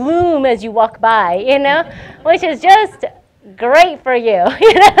roses just bloom as you walk by, you know, which is just great for you,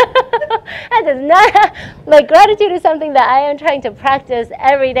 you know. That does not, like, gratitude is something that I am trying to practice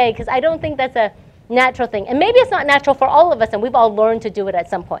every day because I don't think that's a natural thing. And maybe it's not natural for all of us, and we've all learned to do it at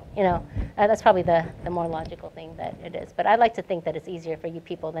some point, you know. That's probably the more logical thing that it is. But I like to think that it's easier for you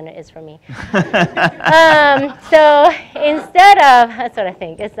people than it is for me. So instead of, that's what I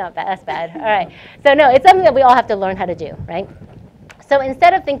think. It's not bad. That's bad. All right. So no, it's something that we all have to learn how to do, right? So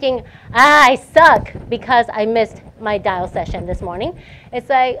instead of thinking, I suck because I missed my dial session this morning, it's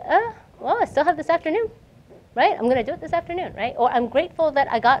like, well, I still have this afternoon, right? I'm going to do it this afternoon, right? Or I'm grateful that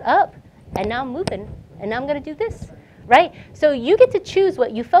I got up and now I'm moving and now I'm going to do this, right? So you get to choose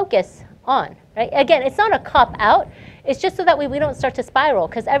what you focus on, right? Again, it's not a cop out. It's just so that we don't start to spiral,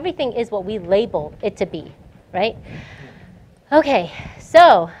 because everything is what we label it to be, right? Okay,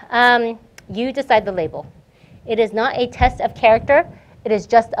 so you decide the label. It is not a test of character. It is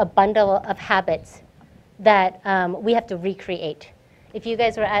just a bundle of habits that we have to recreate. If you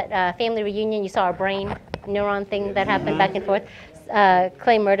guys were at a family reunion, you saw our brain neuron thing that happened back and forth.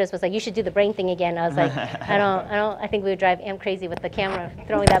 Clay Murders was like, you should do the brain thing again. I was like, I think we would drive Am crazy with the camera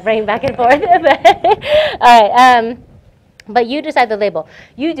throwing that brain back and forth. All right, but you decide the label.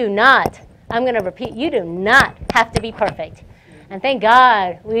 You do not, I'm going to repeat, you do not have to be perfect. And thank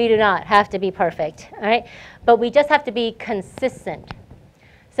God we do not have to be perfect, all right? But we just have to be consistent.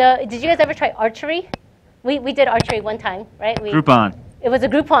 So did you guys ever try archery? We did archery one time, right? Groupon. It was a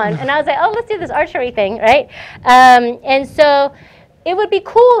Groupon, and I was like, oh, let's do this archery thing, right? And so it would be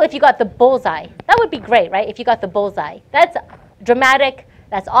cool if you got the bullseye. That would be great, right, if you got the bullseye. That's dramatic,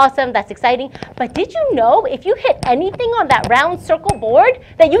 that's awesome, that's exciting. But did you know if you hit anything on that round circle board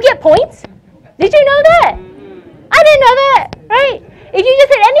that you get points? Did you know that? I didn't know that, right? If you just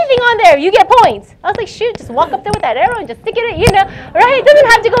hit anything on there, you get points. I was like, shoot, just walk up there with that arrow and just stick it, right? It doesn't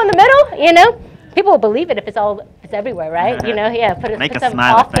have to go in the middle, People will believe it if it's everywhere, right? Put some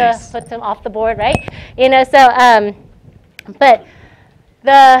off the board, right? But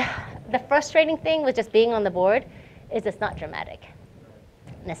the frustrating thing with just being on the board is it's not dramatic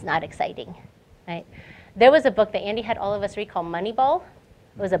and it's not exciting, right? There was a book that Andy had all of us read called Moneyball.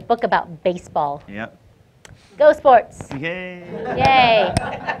 It was a book about baseball. Yep. Go sports. Yay. Yay.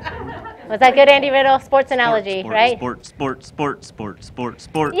 Was that good, Andy Riddle? Sports analogy, right? Sports. Yay,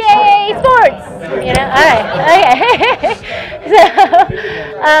 sports! All right, okay.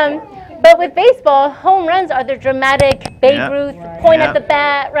 But with baseball, home runs are the dramatic Babe Ruth, point at the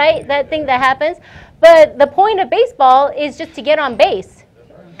bat, right? That thing that happens. But the point of baseball is just to get on base.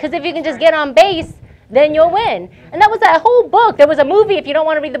 Because if you can just get on base, then you'll win. And that was that whole book. There was a movie, if you don't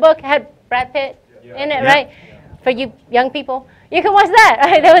want to read the book, it had Brad Pitt in it, right? For you young people, you can watch that.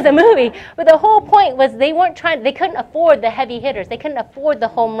 Right? There was a movie. But the whole point was they couldn't afford the heavy hitters. They couldn't afford the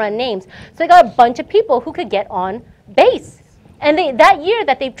home run names. So they got a bunch of people who could get on base. And that year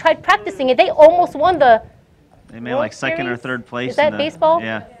that they tried practicing it, they almost won the They made like second or third place. Is that baseball?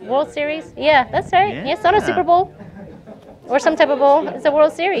 Yeah. World Series? Yeah, that's right. Yeah. Yeah, it's not a Super Bowl or some type of bowl. It's a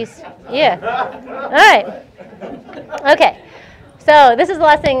World Series. Yeah. All right. Okay. So this is the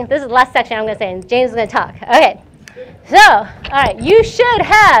last thing. This is the last section I'm going to say, and James is going to talk. Okay. So, all right, you should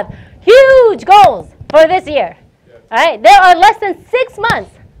have huge goals for this year. All right, there are less than 6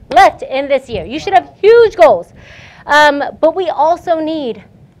 months left in this year. You should have huge goals. But we also need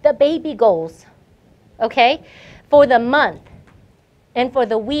the baby goals, okay, for the month and for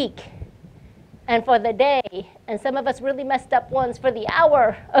the week and for the day. And some of us really messed up ones for the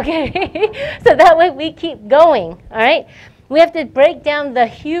hour, okay? So that way we keep going, all right? We have to break down the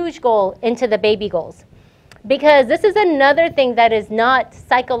huge goal into the baby goals. Because this is another thing that is not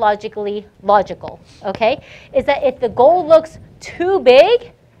psychologically logical, okay? Is that if the goal looks too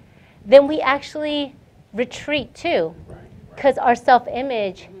big, then we actually retreat too. Because our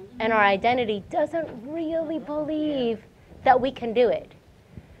self-image and our identity doesn't really believe that we can do it,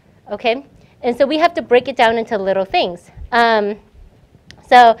 okay? And so we have to break it down into little things. So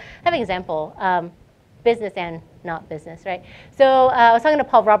I have an example, business and not business, right? So I was talking to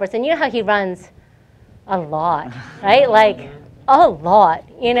Paul Roberts, and you know how he runs a lot, right? Like a lot,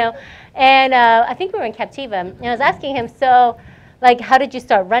 And I think we were in Captiva, and I was asking him, so, like, how did you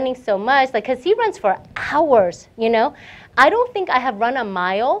start running so much? Like, because he runs for hours, I don't think I have run a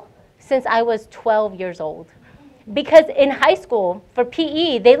mile since I was 12 years old. Because in high school, for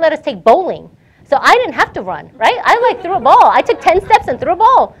PE, they let us take bowling. So I didn't have to run, right? I threw a ball. I took 10 steps and threw a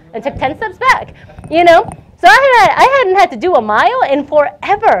ball and took 10 steps back, So I hadn't had to do a mile in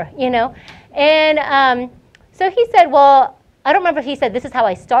forever, And so he said, well, I don't remember if he said this is how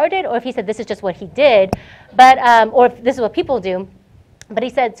I started or if he said this is just what he did, but or if this is what people do. But he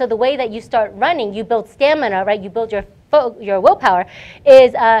said, so the way that you start running, you build stamina, right? You build your willpower,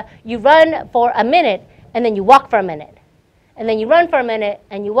 is you run for a minute and then you walk for a minute. And then you run for a minute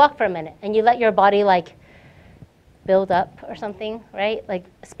and you walk for a minute. And you let your body like build up or something, right? Like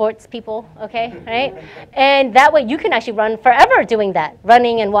sports people, okay, right? And that way you can actually run forever doing that,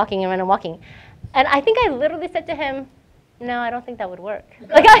 running and walking and running and walking. And I think I literally said to him, no, I don't think that would work.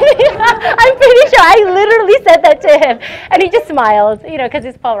 Like I'm pretty sure I literally said that to him. And he just smiled, because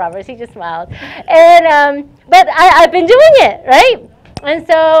he's Paul Roberts, he just smiled. And, but I've been doing it, right? And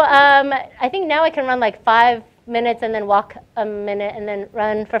so I think now I can run like 5 minutes and then walk a minute and then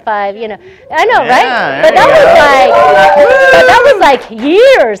run for 5, I know, right? But that was like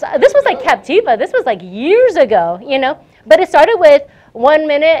years. This was like Captiva. This was like years ago, But it started with 1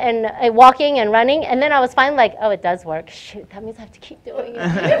 minute and walking and running, and then I was finally like, oh, it does work. Shoot, that means I have to keep doing it,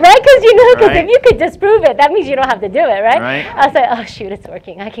 right? Because if you could disprove it, that means you don't have to do it, right? I was like, oh shoot, it's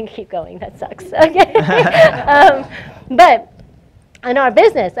working. I can keep going. That sucks. Okay, but in our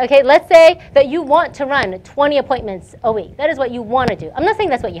business, okay, let's say that you want to run 20 appointments a week. That is what you want to do. I'm not saying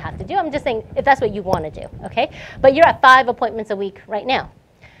that's what you have to do. I'm just saying if that's what you want to do, okay? But you're at 5 appointments a week right now.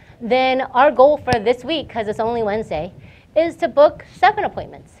 Then our goal for this week, because it's only Wednesday, is to book 7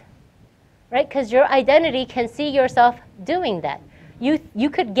 appointments, right? Because your identity can see yourself doing that. You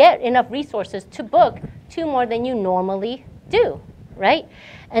could get enough resources to book 2 more than you normally do, right?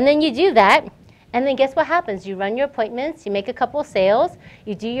 And then you do that, and then guess what happens? You run your appointments, you make a couple sales,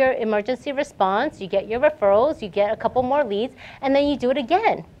 you do your emergency response, you get your referrals, you get a couple more leads, and then you do it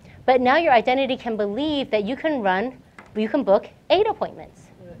again. But now your identity can believe that you can book 8 appointments,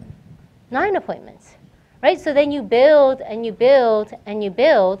 9 appointments. Right? So then you build and you build and you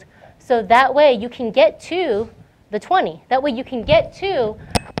build, so that way you can get to the 20. That way you can get to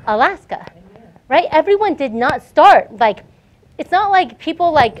Alaska. Right? Everyone did not start like, it's not like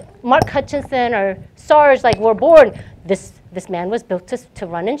people like Mark Hutchinson or Sarge like were born. This man was built to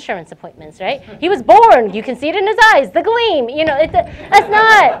run insurance appointments, right? He was born. You can see it in his eyes, the gleam. You know, this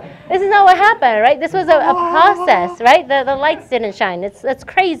is not what happened, right? This was a process, right? The lights didn't shine. That's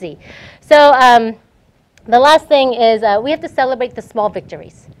crazy. So, the last thing is we have to celebrate the small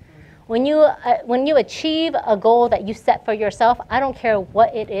victories. When you achieve a goal that you set for yourself, I don't care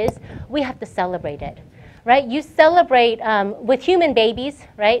what it is, we have to celebrate it, right? You celebrate with human babies,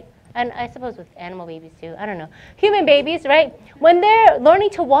 right? And I suppose with animal babies too, I don't know. Human babies, right? When they're learning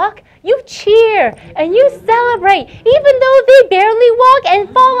to walk, you cheer and you celebrate, even though they barely walk and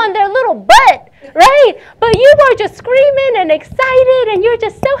fall on their little butt, right? But you are just screaming and excited and you're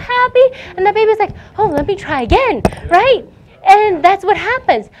just so happy. And the baby's like, oh, let me try again, right? And that's what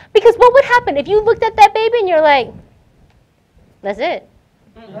happens. Because what would happen if you looked at that baby and you're like, that's it.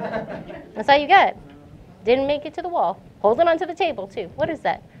 That's all you got. Didn't make it to the wall. Holding onto the table too. What is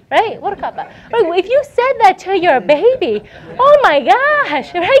that? Right? What a cop out. Right, if you said that to your baby, oh my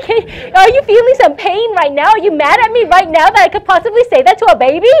gosh, right? Are you feeling some pain right now? Are you mad at me right now that I could possibly say that to a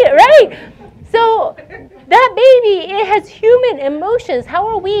baby? Right? So that baby, it has human emotions. How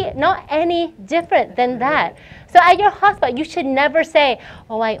are we not any different than that? So at your hospital, you should never say,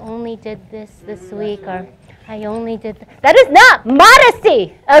 oh, I only did this week, or I only did that is not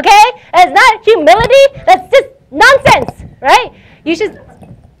modesty, okay? That's not humility. That's just nonsense, right? You should,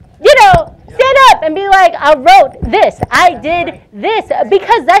 stand up and be like, I wrote this, I did this,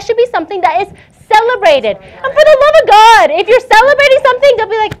 because that should be something that is celebrated. And for the love of God, if you're celebrating something, don't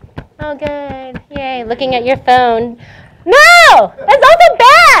be like, oh, good, yay, looking at your phone. No, that's also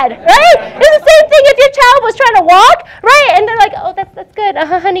bad, right? It's the same thing if your child was trying to walk, right? And they're like, oh, that's good,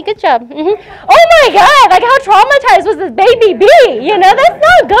 honey, good job. Oh my God, like how traumatized was this baby be? That's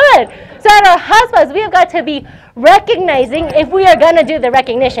not good. So at our hospitals, we have got to be recognizing if we are going to do the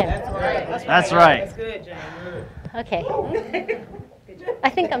recognition. That's right. That's good, Jane. Okay. I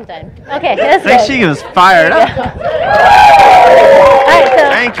think I'm done. Okay, that's I think good. she was fired up. All right, so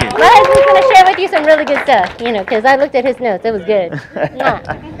Thank you. my husband's going to share with you some really good stuff, because I looked at his notes. It was good.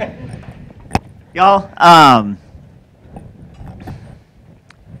 Mwah. Y'all,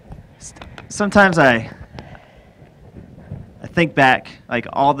 sometimes I think back, like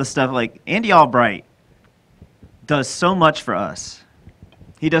all the stuff, like Andy Albright does so much for us.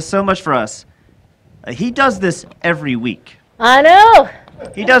 He does so much for us. He does this every week. I know.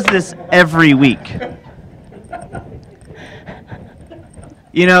 He does this every week.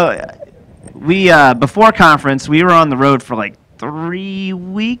 We before conference, we were on the road for like 3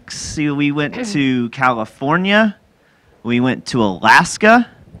 weeks. We went to California. We went to Alaska.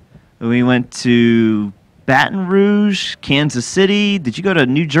 We went to Baton Rouge, Kansas City. Did you go to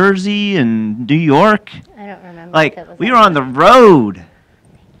New Jersey and New York? I don't remember. Like, we were on the road.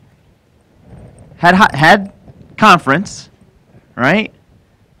 Had conference, right?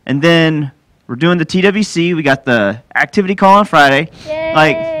 And then we're doing the TWC. We got the activity call on Friday. Yay.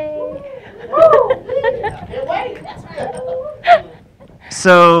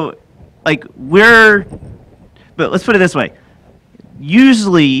 So, but let's put it this way.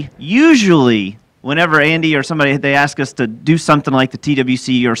 Usually, whenever Andy or somebody, they ask us to do something like the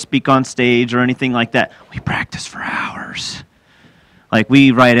TWC or speak on stage or anything like that, we practice for hours. Like,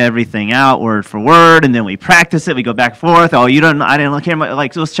 we write everything out word for word, and then we practice it. We go back and forth. Oh, I didn't look here.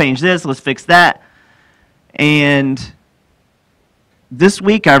 Like, let's change this. Let's fix that. And this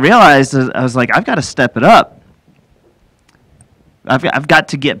week I realized, I was like, I've got to step it up. I've got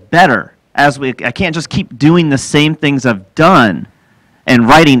to get better. I can't just keep doing the same things I've done. and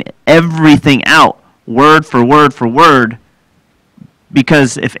writing everything out, word for word for word,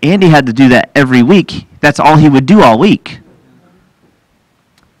 because if Andy had to do that every week, that's all he would do all week.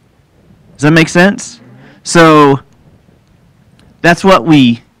 Does that make sense? So that's what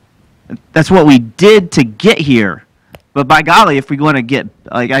we did to get here. But by golly, if we want to get,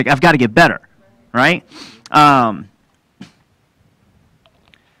 like, I've got to get better, right? I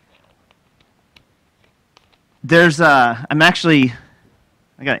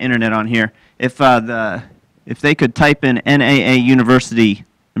got internet on here. If they could type in NAA University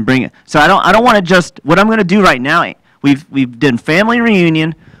and bring it. So I don't want to just, what I'm going to do right now, we've done family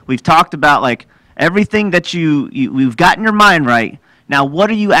reunion. We've talked about like everything that we've gotten your mind right. Now what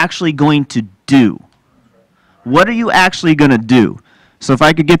are you actually going to do? What are you actually going to do? So if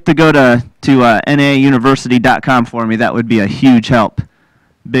I could get to go to NAAuniversity.com for me, that would be a huge help,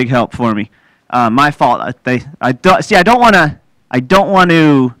 big help for me. My fault. I don't want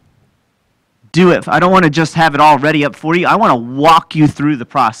to do it. I don't want to just have it all ready up for you. I want to walk you through the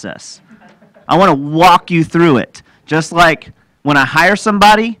process. I want to walk you through it. Just like when I hire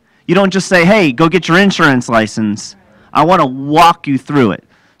somebody, you don't just say, "Hey, go get your insurance license." I want to walk you through it.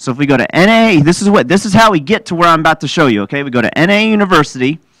 So if we go to NAA, this is how we get to where I'm about to show you. Okay, we go to NAA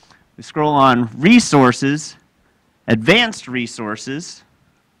University. We scroll on Resources, Advanced Resources.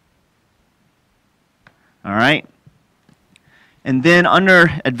 All right. And then under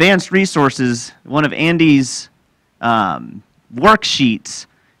Advanced Resources, one of Andy's worksheets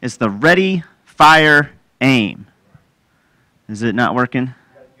is the Ready, Fire, Aim. Is it not working?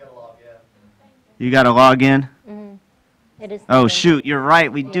 You got to log in? Mm-hmm. It is. Oh, shoot, you're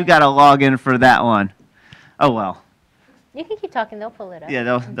right. We do got to log in for that one. Oh, well. You can keep talking. They'll pull it up.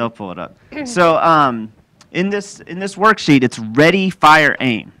 Yeah, they'll pull it up. So in this worksheet, it's Ready, Fire,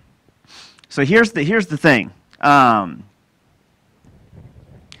 Aim. So here's the thing.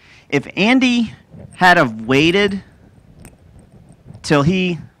 If Andy had have waited till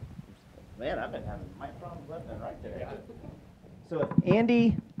he... Man, I've been having mic problems left and right there. So if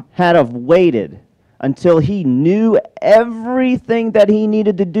Andy had have waited until he knew everything that he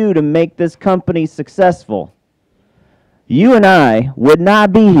needed to do to make this company successful, you and I would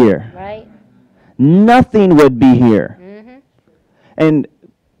not be here. Right. Nothing would be here. Mm-hmm. And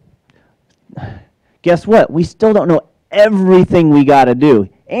guess what? We still don't know everything we got to do.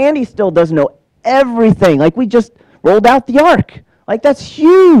 Andy still doesn't know everything. Like, we just rolled out the ark. Like, that's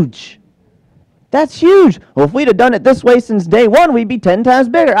huge. That's huge. Well, if we'd have done it this way since day one, we'd be 10 times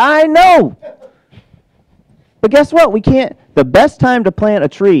bigger. I know. But guess what? We can't. The best time to plant a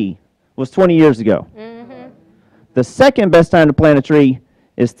tree was 20 years ago. Mm-hmm. The second best time to plant a tree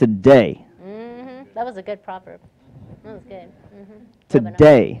is today. Mm-hmm. That was a good proverb. That was good. Mm-hmm.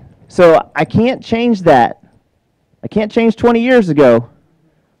 Today. So I can't change that. I can't change 20 years ago,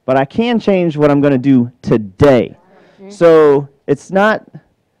 but I can change what I'm going to do today. Mm-hmm. So it's not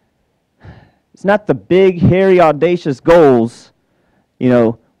the big, hairy, audacious goals. You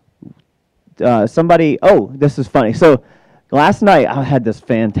know, this is funny. So last night I had this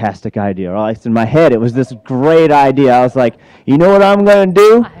fantastic idea. Right? In my head, it was this great idea. I was like, you know what I'm going to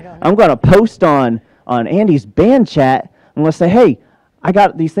do? I'm going to post on Andy's band chat. I'm going to say, hey, I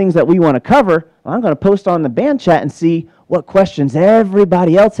got these things that we want to cover. I'm going to post on the band chat and see what questions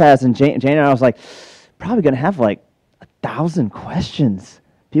everybody else has. And Jane and I was like, probably going to have like 1,000 questions.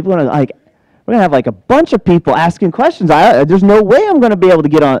 People are going to like, we're going to have like a bunch of people asking questions. There's no way I'm going to be able to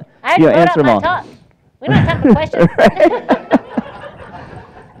get on, answer them all. Talk. We don't have time for questions.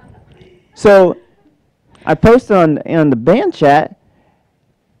 So I posted on the band chat,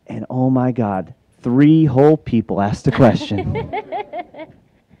 and oh my God, 3 whole people asked a question.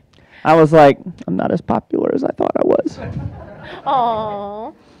 I was like, I'm not as popular as I thought I was.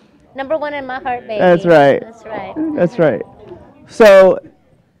 Aww. Number 1 in my heart, baby. That's right. That's right. That's right.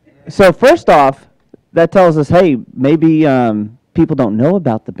 So first off, that tells us, hey, maybe people don't know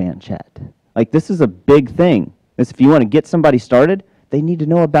about the band chat. Like, this is a big thing. If you want to get somebody started, they need to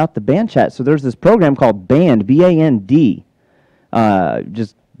know about the band chat. So there's this program called Band, B-A-N-D.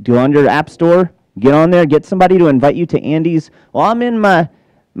 Just go on your app store, get on there, get somebody to invite you to Andy's. Well, I'm in my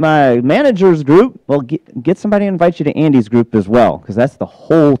manager's group. Well, get somebody to invite you to Andy's group as well, because that's the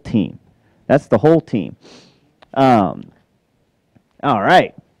whole team. That's the whole team. All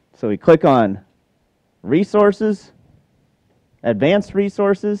right. So we click on Resources, Advanced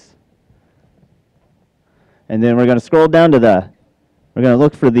Resources, and then we're going to scroll down to we're going to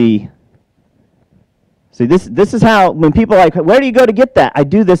look for the, see, this is how, when people are like, where do you go to get that? I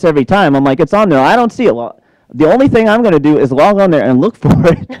do this every time. I'm like, it's on there. I don't see it. Well, the only thing I'm going to do is log on there and look for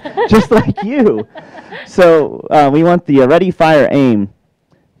it, just like you. So we want the ready, fire, aim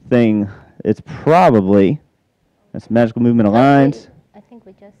thing. It's probably, that's magical movement of lines. I think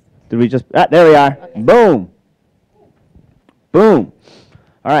we just. Did we just, there we are. Okay. Boom. Boom.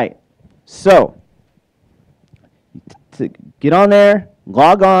 All right. So, to get on there,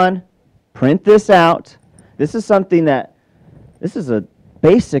 log on, print this out. This is something that, this is a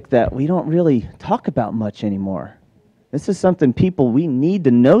basic that we don't really talk about much anymore. This is something we need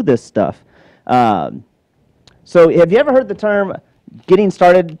to know this stuff. So have you ever heard the term getting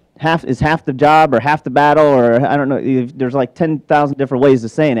started is half the job or half the battle, or I don't know, there's like 10,000 different ways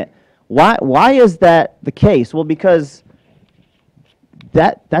of saying it. Why is that the case? Well, because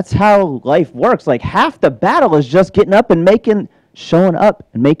that's how life works. Like half the battle is just getting up and showing up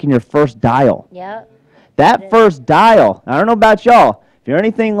and making your first dial. Yeah. That first dial, I don't know about y'all, if you're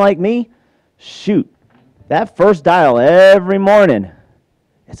anything like me, shoot, that first dial every morning,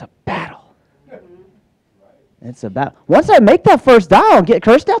 it's a battle. It's a battle. Once I make that first dial and get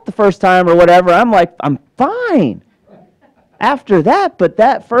cursed out the first time or whatever, I'm like, I'm fine. After that, but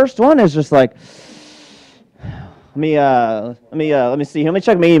that first one is just like, let me see. Let me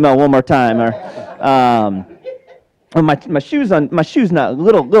check my email one more time. Or my shoes not a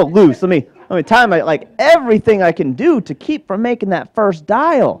little loose. Let me tie my, like, everything I can do to keep from making that first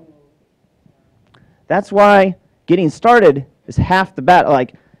dial. That's why getting started is half the battle.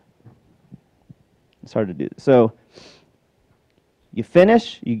 Like, it's hard to do. So you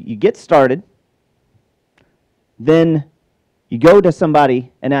finish, you get started, then you go to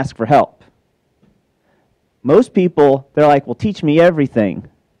somebody and ask for help. Most people, they're like, well, teach me everything,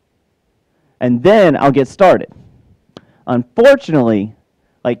 and then I'll get started. Unfortunately,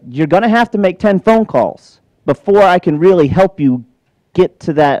 like, you're going to have to make 10 phone calls before I can really help you get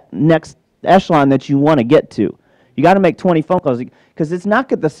to that next echelon that you want to get to. You got to make 20 phone calls, because it's not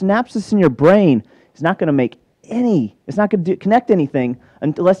good. The synapses in your brain is not going to make it's not going to connect anything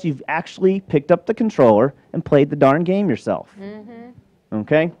unless you've actually picked up the controller and played the darn game yourself. Mm-hmm.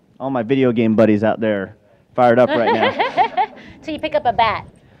 Okay? All my video game buddies out there fired up right now. So you pick up a bat.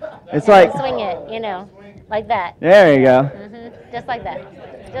 It's like, swing it, like that. There you go. Mm-hmm. Just like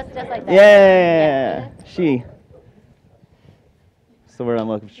that. Just like that. Yeah. She. That's the word I'm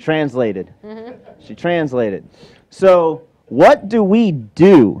looking for. Translated. Mm-hmm. She translated. So what do we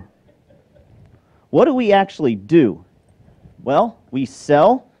do? What do we actually do? Well, we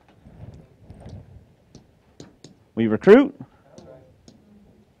sell, we recruit,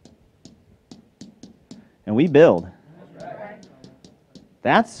 and we build.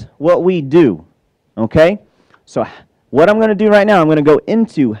 That's what we do, okay? So what I'm going to do right now, I'm going to go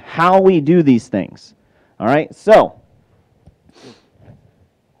into how we do these things, all right? So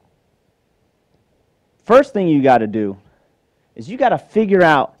first thing you got to do is you got to figure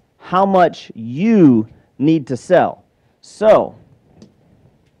out how much you need to sell. So,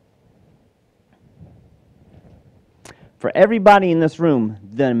 for everybody in this room,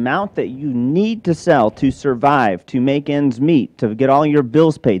 the amount that you need to sell to survive, to make ends meet, to get all your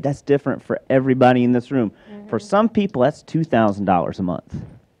bills paid, that's different for everybody in this room. Mm-hmm. For some people, that's $2,000 a month.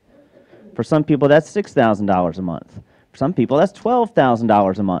 For some people, that's $6,000 a month. For some people, that's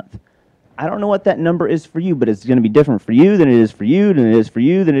 $12,000 a month. I don't know what that number is for you, but it's going to be different for you than it is for you, than it is for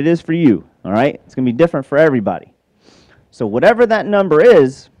you, than it is for you. All right? It's going to be different for everybody. So whatever that number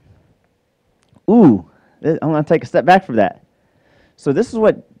is, I'm going to take a step back from that. So this is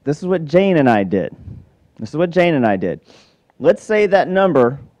what Jane and I did. This is what Jane and I did. Let's say that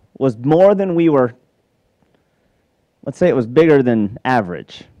number was more than we were. Let's say it was bigger than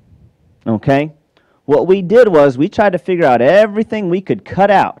average. Okay? What we did was we tried to figure out everything we could cut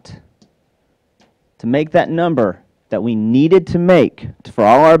out to make that number that we needed to make for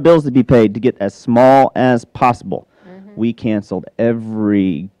all our bills to be paid to get as small as possible. Mm-hmm. We canceled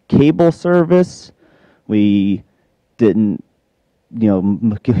every cable service. We didn't,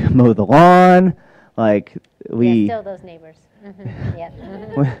 mow the lawn. Like, we... Yeah, still those neighbors. Mm-hmm. Yeah.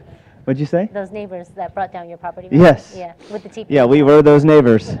 Mm-hmm. What'd you say? Those neighbors that brought down your property. Yes. Yeah, with the TP. Yeah, we were those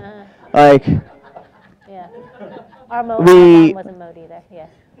neighbors. Uh-huh. Like... Yeah. Our lawn wasn't mowed either. Yeah.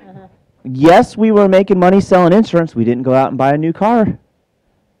 Uh-huh. Yes, we were making money selling insurance. We didn't go out and buy a new car.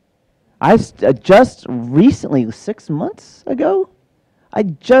 I just recently, 6 months ago,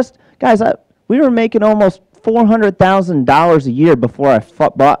 we were making almost $400,000 a year before I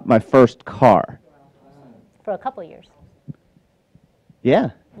bought my first car. For a couple of years.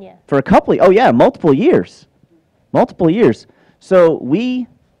 Yeah. Yeah. For a couple, multiple years. Multiple years. So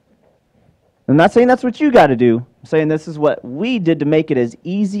I'm not saying that's what you got to do. I'm saying this is what we did to make it as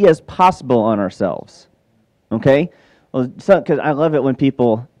easy as possible on ourselves. Okay? Well, because I love it when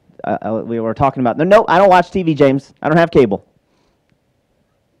people, we were talking about, no, I don't watch TV, James. I don't have cable.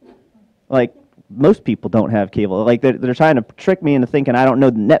 Like, most people don't have cable. Like, they're trying to trick me into thinking I don't know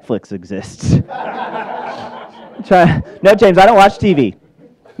that Netflix exists. No, James, I don't watch TV.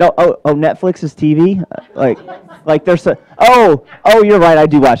 No, oh, Netflix is TV? Like there's a, oh, you're right, I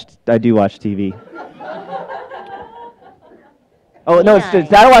do watch TV. Oh, no, I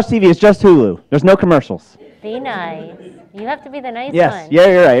don't watch TV, it's just Hulu. There's no commercials. Be nice. You have to be the nice Yes, one.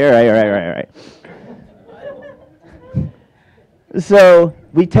 yeah, you're right. So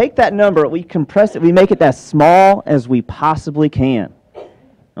we take that number, we compress it, we make it as small as we possibly can.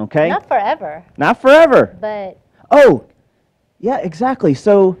 Okay? Not forever, Not forever. but Oh, yeah, exactly.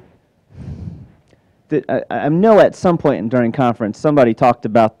 So I know at some point during conference somebody talked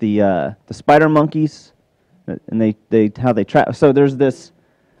about the spider monkeys, and they how they trap. So there's this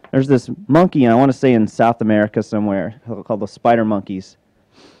monkey, I want to say in South America somewhere, called the spider monkeys.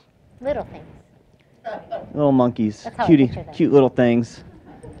 little things. Little monkeys, That's how I picture them. cute little things.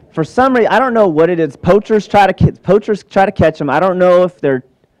 For some reason, I don't know what it is. Poachers try to catch them. I don't know if they're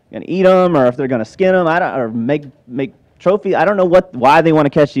gonna eat them or if they're gonna skin them. Or make trophy. I don't know why they want to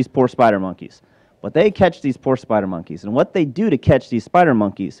catch these poor spider monkeys, but they catch these poor spider monkeys. And what they do to catch these spider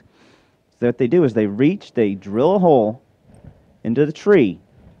monkeys, what they do is they drill a hole into the tree,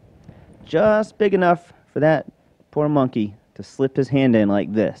 just big enough for that poor monkey to slip his hand in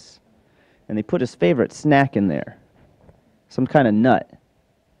like this. And they put his favorite snack in there, some kind of nut.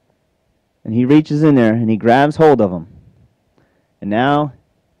 And he reaches in there and he grabs hold of him. And now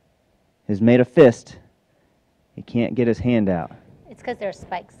he's made a fist. He can't get his hand out. It's because there are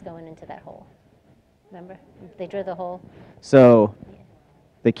spikes going into that hole. Remember? They drill the hole. So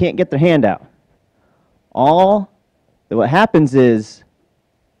they can't get their hand out. What happens is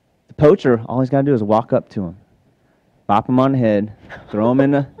the poacher, all he's got to do is walk up to him, bop him on the head, throw him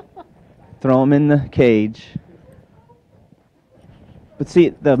in the cage. But see,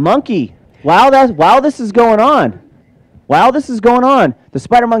 the monkey, while this is going on, the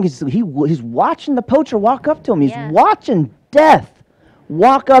spider monkey, he's watching the poacher walk up to him. He's watching death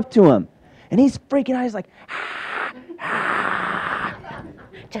walk up to him. And he's freaking out. He's like,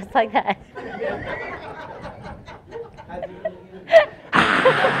 Just like that.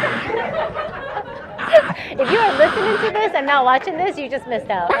 If you are listening to this and not watching this, you just missed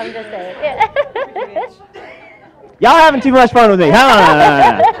out. I'm just saying. Yeah. y'all having too much fun with me.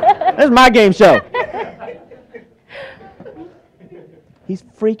 This is my game show. He's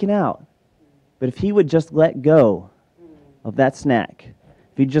freaking out. But if he would just let go of that snack,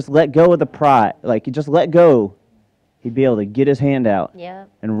 if he'd just let go of the pride, like he just let go, he'd be able to get his hand out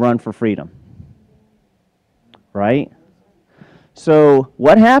and run for freedom. Right? So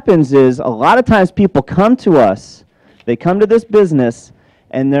what happens is a lot of times people come to us, they come to this business,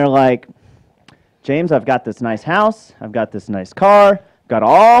 and they're like, James, I've got this nice house, I've got this nice car, got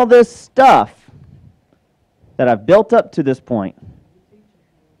all this stuff that I've built up to this point.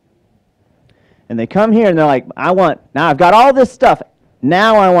 And they come here and they're like, now I've got all this stuff,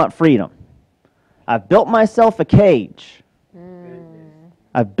 now I want freedom. I've built myself a cage.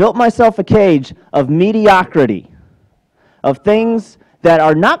 I've built myself a cage of mediocrity, of things that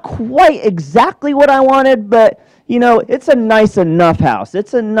are not quite exactly what I wanted, but, it's a nice enough house.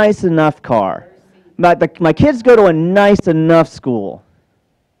 It's a nice enough car. My kids go to a nice enough school.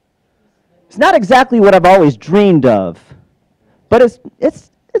 It's not exactly what I've always dreamed of, but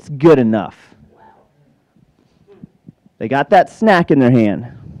it's good enough. They got that snack in their hand.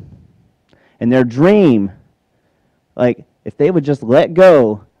 And their dream, like, if they would just let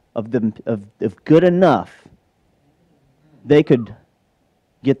go of good enough, they could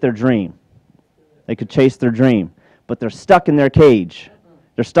get their dream. They could chase their dream. But they're stuck in their cage.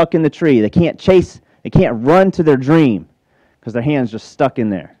 They're stuck in the tree. They can't run to their dream because their hand's just stuck in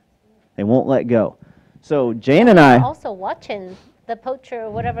there. They won't let go. So Jane and I... also watching the poacher or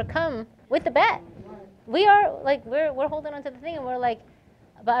whatever come with the bat. We are, like, we're holding on to the thing and we're like,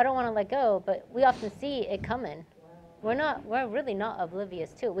 but I don't want to let go. But we often see it coming. We're really not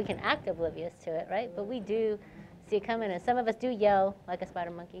oblivious to it. We can act oblivious to it, right? But we do see it coming, and some of us do yell like a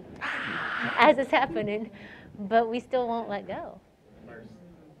spider monkey as it's happening, but we still won't let go.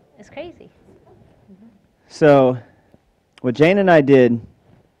 It's crazy. So what Jane and I did,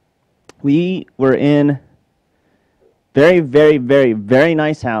 we were in very, very, very, very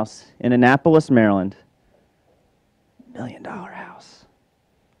nice house in Annapolis, Maryland. $1 million house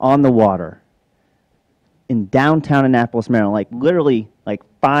on the water in downtown Annapolis, Maryland, like literally like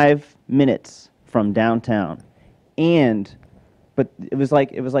 5 minutes from downtown. But it was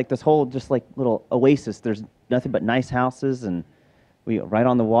like this whole just like little oasis. There's nothing but nice houses, and right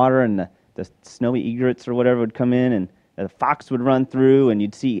on the water, and the snowy egrets or whatever would come in, and the fox would run through, and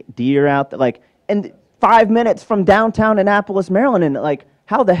you'd see deer out there, like, and 5 minutes from downtown Annapolis, Maryland, and like,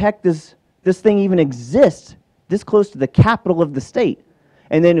 how the heck does this thing even exist this close to the capital of the state?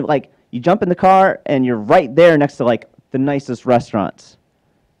 And then, like, you jump in the car, and you're right there next to, like, the nicest restaurants.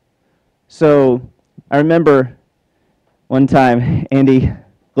 So I remember one time Andy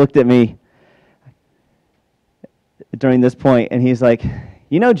looked at me during this point, and he's like,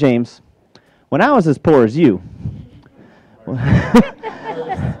 you know, James, when I was as poor as you,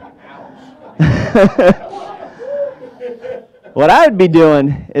 what I'd be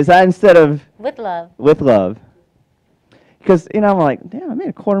doing is instead of... With love. With love. Because, you know, I'm like, damn, I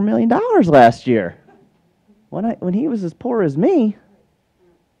made $250,000 last year. When he was as poor as me.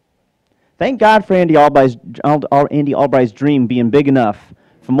 Thank God for Andy Albright's dream being big enough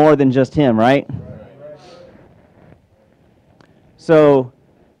for more than just him, right? So,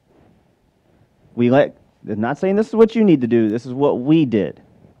 I'm not saying this is what you need to do. This is what we did.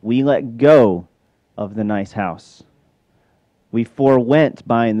 We let go of the nice house. We forewent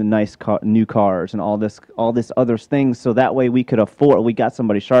buying the nice new cars and all this other things, so that way we could afford. We got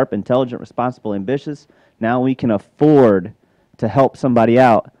somebody sharp, intelligent, responsible, ambitious. Now we can afford to help somebody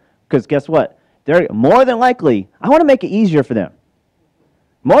out. Because guess what? They're more than likely, I want to make it easier for them.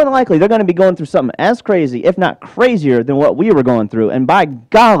 More than likely, they're going to be going through something as crazy, if not crazier, than what we were going through. And by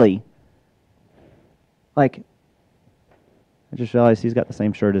golly, like, I just realized he's got the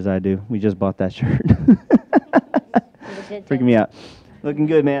same shirt as I do. We just bought that shirt. Freaking me out. Looking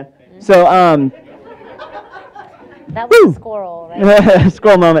good, man. So, that was a squirrel, right?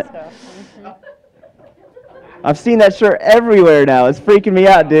 Squirrel moment. Squirrel. I've seen that shirt everywhere now. It's freaking me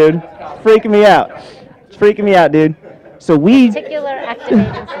out, dude. Freaking me out. It's freaking me out, dude. So Particular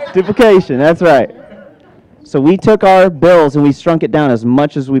activating system. duplication, that's right. So we took our bills and we shrunk it down as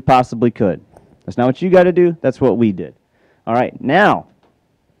much as we possibly could. That's not what you got to do. That's what we did. All right, now,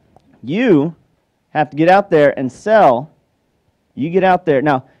 you have to get out there and sell. You get out there.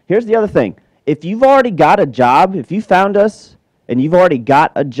 Now, here's the other thing. If you've already got a job, if you found us and you've already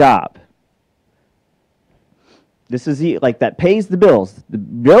got a job, this is like that pays the bills. The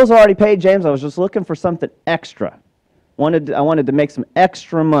bills are already paid, James. I was just looking for something extra. I wanted to make some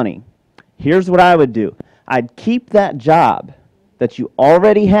extra money. Here's what I would do. I'd keep that job that you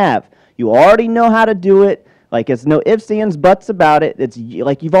already have. You already know how to do it. Like, it's no ifs, ands, buts about it. It's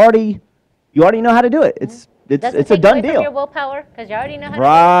like you already know how to do it. It's a done Doesn't take away deal. from your willpower, because you already know how to do it.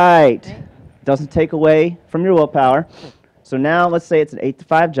 Right. Doesn't take away from your willpower. So now let's say it's an 8 to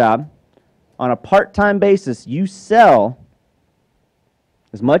 5 job. On a part-time basis, you sell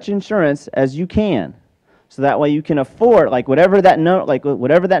as much insurance as you can. So that way you can afford, like whatever that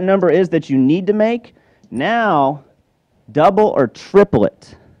number is that you need to make, now double or triple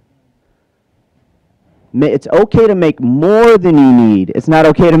it. It's okay to make more than you need. It's not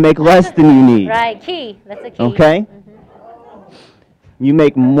okay to make less than you need. Right, key. That's a key. Okay? You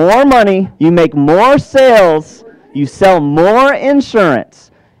make more money, you make more sales, you sell more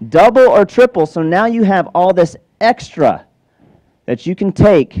insurance, double or triple, so now you have all this extra that you can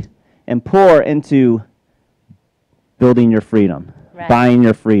take and pour into building your freedom, right. Buying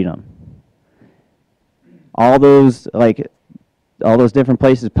your freedom. All those different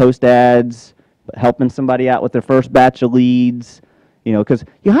places post ads, helping somebody out with their first batch of leads, because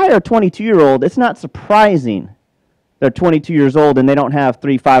you hire a 22-year-old, it's not surprising they're 22 years old and they don't have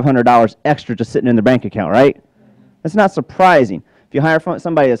 $300-500 extra just sitting in their bank account, right? That's not surprising. If you hire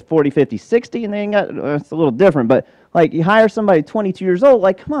somebody that's 40, 50, 60 and they ain't got, it's a little different, but like you hire somebody 22 years old,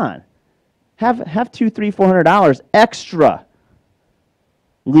 like come on, have $200, $300, $400 extra,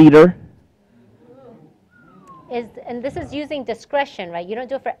 leader. And this is using discretion, right? You don't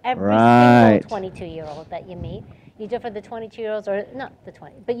do it for every Right. single 22-year-old that you meet. You do it for the 22-year-olds, or not the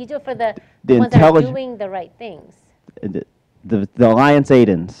 20, but you do it for the The ones that are intelligent- doing the right things. The Alliance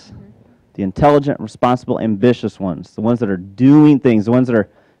Aidens, the intelligent, responsible, ambitious ones, the ones that are doing things, the ones that are,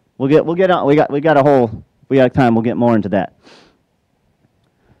 we'll get on. We got time. We'll get more into that.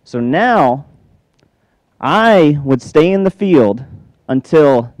 So now, I would stay in the field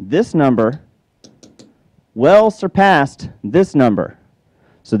until this number well surpassed this number.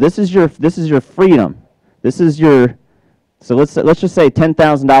 So this is your freedom. So let's just say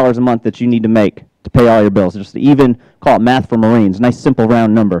 $10,000 a month that you need to make to pay all your bills. Just even call it math for Marines. Nice simple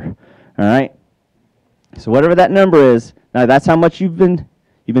round number. All right. So whatever that number is, now that's how much you've been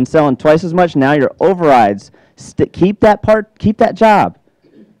selling twice as much. Now your overrides. Keep that job.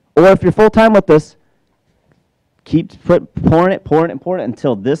 Or if you're full time with this, keep pouring it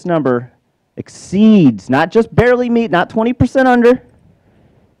until this number exceeds, not just barely meet, not 20% under,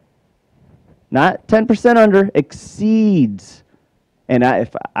 Not 10% under, exceeds. And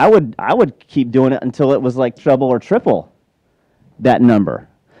I would keep doing it until it was like treble or triple that number.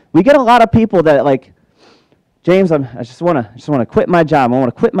 We get a lot of people that like, James, I just want to quit my job. I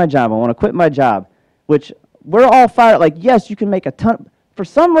want to quit my job. I want to quit my job. Which we're all fired. Like, yes, you can make a ton. For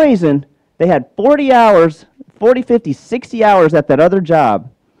some reason, they had 40 hours, 40, 50, 60 hours at that other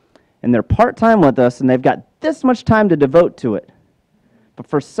job, and they're part-time with us, and they've got this much time to devote to it. But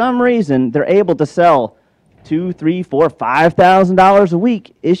for some reason, they're able to sell $2,000, $3,000, $4,000, $5,000 a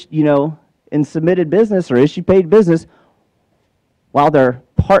week, in submitted business or issue paid business, while they're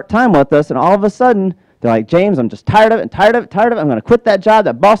part-time with us, and all of a sudden, they're like, James, I'm just tired of it, tired of it. I'm going to quit that job.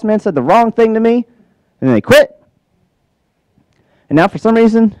 That boss man said the wrong thing to me. And then they quit. And now for some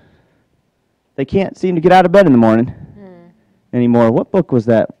reason, they can't seem to get out of bed in the morning anymore. What book was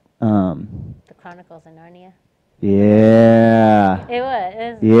that? The Chronicles of Narnia. Yeah. It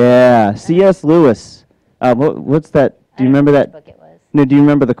was. Yeah. C.S. Lewis. What's that? Do you remember that? Which book it was. No, do you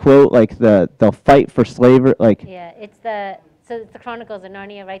remember the quote, like they'll fight for slavery? Like. Yeah, it's the Chronicles of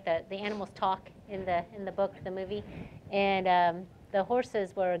Narnia, right? The animals talk in the book, the movie, and the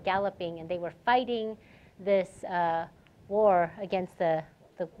horses were galloping and they were fighting this war against the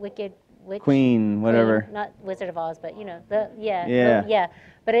wicked witch. Queen, whatever. Not Wizard of Oz, but Yeah.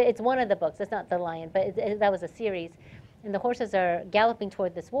 But it's one of the books. It's not The Lion, but that was a series. And the horses are galloping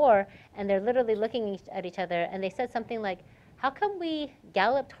toward this war, and they're literally looking at each other, and they said something like, how come we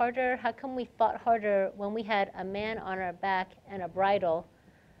galloped harder? How come we fought harder when we had a man on our back and a bridle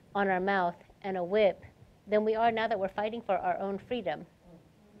on our mouth and a whip than we are now that we're fighting for our own freedom?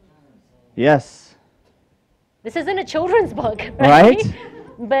 Yes. This isn't a children's book, Right?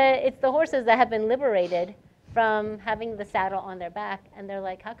 But it's the horses that have been liberated from having the saddle on their back, and they're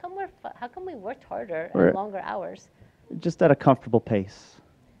like, how come we worked harder and longer hours? Just at a comfortable pace.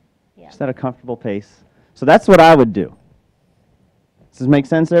 Yeah. Just at a comfortable pace. So that's what I would do. Does this make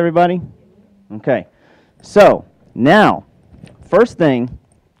sense to everybody? Okay. So now, first thing,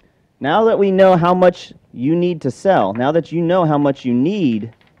 now that we know how much you need to sell, now that you know how much you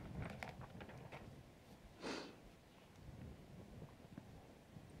need,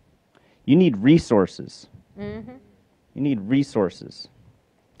 you need resources. Mm-hmm. You need resources.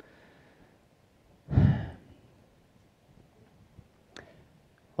 A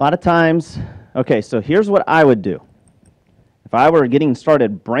lot of times, okay, so here's what I would do. If I were getting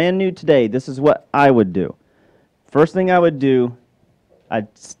started brand new today, this is what I would do. First thing I would do,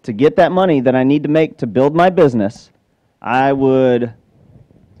 to get that money that I need to make to build my business, I wouldn't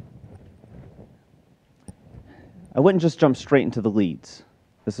just jump straight into the leads.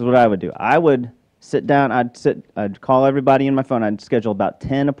 This is what I would do. I would sit down, I'd call everybody in my phone, I'd schedule about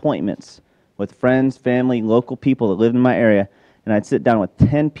 10 appointments with friends, family, local people that live in my area, and I'd sit down with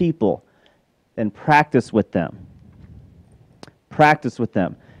 10 people and practice with them. Practice with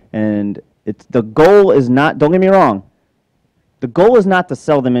them. And the goal is not, don't get me wrong, the goal is not to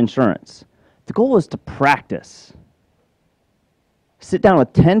sell them insurance. The goal is to practice. Sit down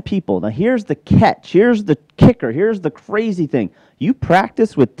with 10 people. Now here's the catch, here's the kicker, here's the crazy thing. You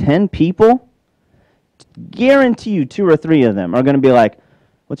practice with 10 people, guarantee you 2 or 3 of them are going to be like,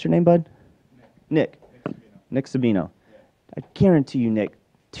 what's your name, bud? Nick. Nick Sabino. I guarantee you, Nick,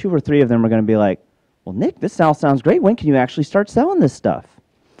 2 or 3 of them are going to be like, well, Nick, this sounds great. When can you actually start selling this stuff?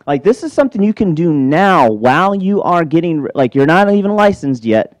 Like, this is something you can do now while you are getting, like, you're not even licensed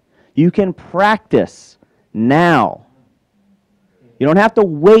yet. You can practice now. You don't have to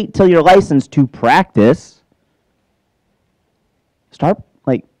wait till you're licensed to practice. Start,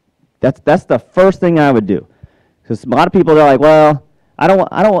 like, that's the first thing I would do. Because a lot of people, they're like, well, I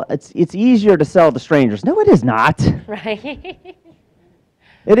don't, it's easier to sell to strangers. No, it is not. Right.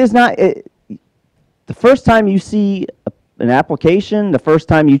 It is not. The first time you see an application, the first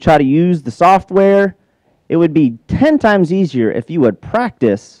time you try to use the software, it would be 10 times easier if you would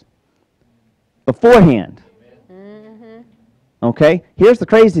practice beforehand. Mm-hmm. Okay? Here's the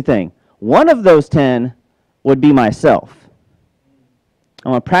crazy thing. One of those 10 would be myself.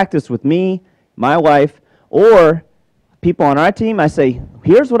 I'm going to practice with me, my wife, or people on our team. I say,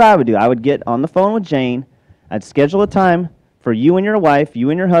 here's what I would do. I would get on the phone with Jane. I'd schedule a time for you and your wife, you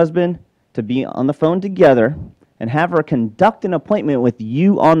and your husband, to be on the phone together and have her conduct an appointment with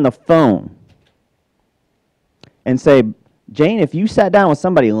you on the phone. And say, Jane, if you sat down with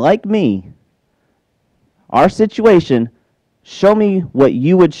somebody like me, our situation, show me what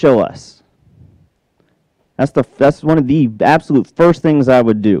you would show us. That's one of the absolute first things I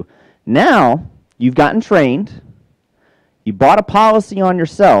would do. Now, you've gotten trained. You bought a policy on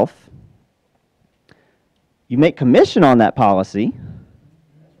yourself. You make commission on that policy.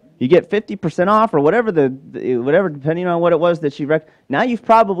 You get 50% off or whatever whatever, depending on what it was that she now you've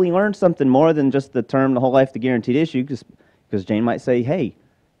probably learned something more than just the term, the whole life, the guaranteed issue, because Jane might say, hey,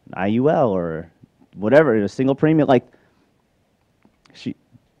 IUL or whatever, a single premium, like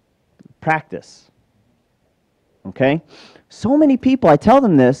practice. Okay? So many people, I tell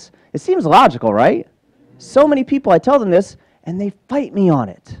them this, it seems logical, right? So many people, I tell them this, and they fight me on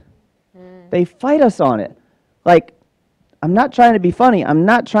it. They fight us on it. Like, I'm not trying to be funny. I'm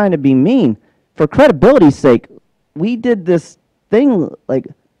not trying to be mean. For credibility's sake, we did this thing, like,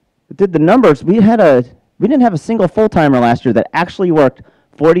 did the numbers. We didn't have a single full-timer last year that actually worked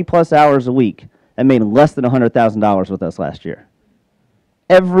 40-plus hours a week and made less than $100,000 with us last year.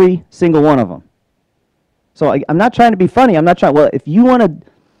 Every single one of them. So I'm not trying to be funny. I'm not trying, well, if you want to,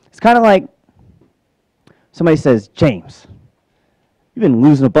 it's kind of like somebody says, James, you've been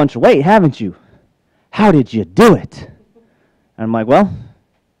losing a bunch of weight, haven't you? How did you do it? And I'm like, well,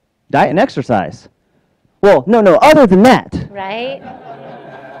 diet and exercise. Well, no, other than that. Right?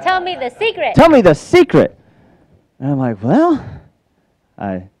 Tell me the secret. Tell me the secret. And I'm like, well,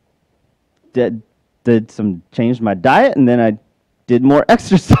 I changed my diet, and then I did more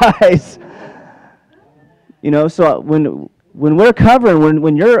exercise. So when we're covering,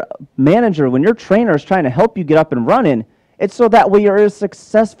 when your manager, when your trainer is trying to help you get up and running, it's so that way you're as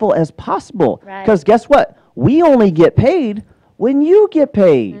successful as possible. Because guess what? We only get paid when you get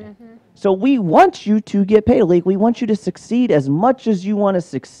paid. Mm-hmm. So we want you to get paid. Like, we want you to succeed as much as you want to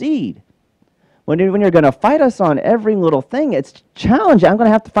succeed. When you're going to fight us on every little thing, it's challenging. I'm going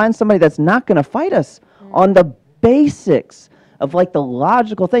to have to find somebody that's not going to fight us on the basics of, like, the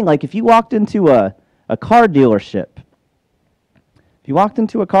logical thing. Like, if you walked into a car dealership,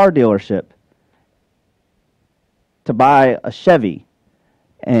 to buy a Chevy,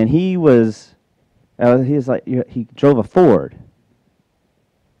 and he drove a Ford,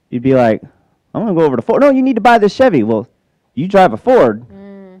 you'd be like, I'm going to go over to Ford. No, you need to buy this Chevy. Well, you drive a Ford.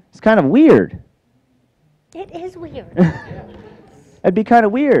 It's kind of weird. It is weird. It'd be kind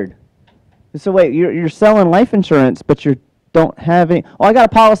of weird. So wait, you're selling life insurance, but you don't have any. Oh, I got a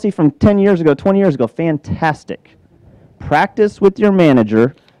policy from 10 years ago, 20 years ago. Fantastic. Practice with your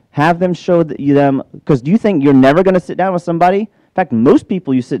manager. Have them show them, because do you think you're never going to sit down with somebody? In fact, most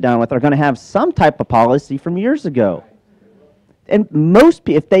people you sit down with are going to have some type of policy from years ago. And most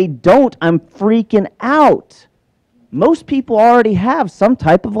people, if they don't, I'm freaking out. Most people already have some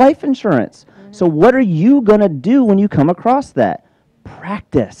type of life insurance. So what are you going to do when you come across that?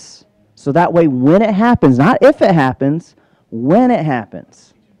 Practice. So that way when it happens, not if it happens, when it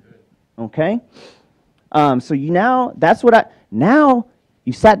happens. Okay? So now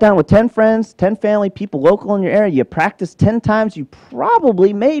you sat down with 10 friends, 10 family, people local in your area, you practiced 10 times, you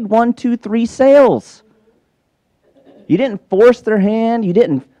probably made 1, 2, 3 sales. You didn't force their hand, you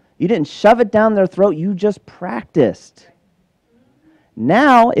didn't shove it down their throat, you just practiced.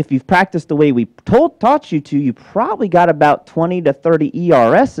 Now, if you've practiced the way we taught you to, you probably got about 20 to 30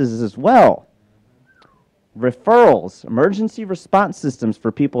 ERSs as well. Referrals, emergency response systems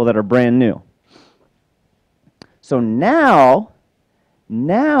for people that are brand new. So now,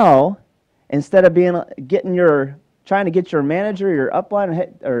 instead of trying to get your manager, your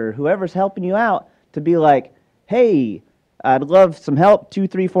upline, or whoever's helping you out to be like, hey, I'd love some help, $200,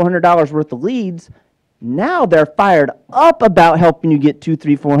 $300, $400 worth of leads. Now they're fired up about helping you get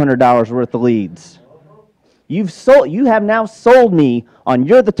 $200, $300, $400 worth of leads. You have now sold me on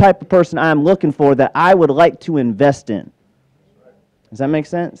you're the type of person I'm looking for that I would like to invest in. Does that make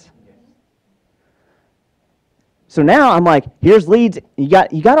sense? So now I'm like, here's leads. You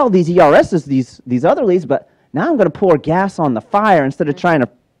got all these ERSs, these other leads, but now I'm going to pour gas on the fire instead of trying to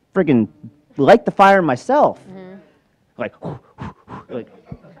friggin' light the fire myself. Like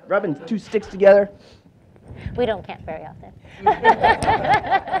rubbing 2 sticks together. We don't camp very often.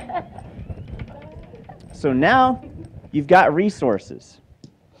 So now you've got resources.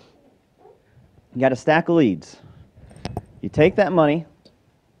 You got a stack of leads. You take that money,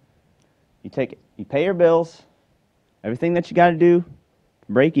 you pay your bills, everything that you got to do,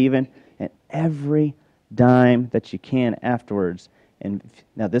 break even, and every dime that you can afterwards. And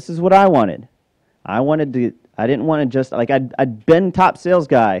now this is what I wanted. I didn't want to just, like, I'd been top sales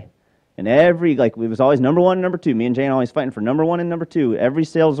guy, and it was always number 1 and number 2. Me and Jane always fighting for number 1 and number 2. Every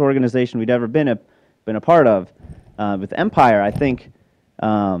sales organization we'd ever been a part of. With Empire, I think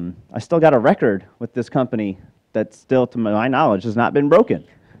I still got a record with this company that still, to my knowledge, has not been broken.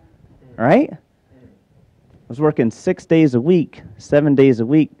 All right? I was working 6 days a week, 7 days a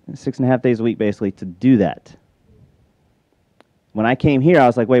week, 6.5 days a week, basically, to do that. When I came here, I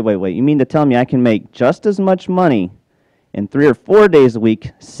was like, wait. You mean to tell me I can make just as much money and 3 or 4 days a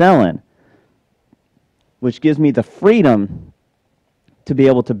week selling, which gives me the freedom to be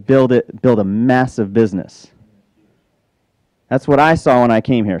able to build a massive business. That's what I saw when I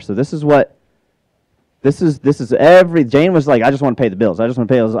came here. So this is Jane was like, I just want to pay the bills. I just want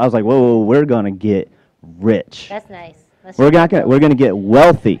to pay those. I was like, whoa, we're going to get rich. That's nice. We're going to get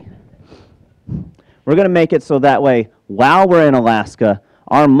wealthy. We're going to make it so that way while we're in Alaska,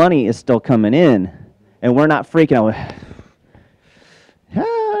 our money is still coming in, and we're not freaking out.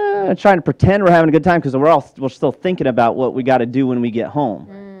 Trying to pretend we're having a good time because we're still thinking about what we got to do when we get home.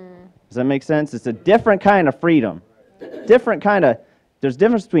 Does that make sense? It's a different kind of freedom. There's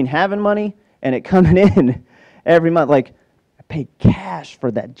difference between having money and it coming in every month. Like, I paid cash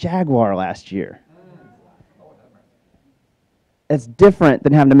for that Jaguar last year. It's different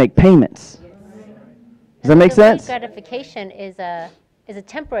than having to make payments. Does that make sense? Gratification is a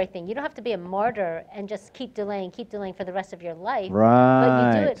temporary thing. You don't have to be a martyr and just keep delaying for the rest of your life. Right.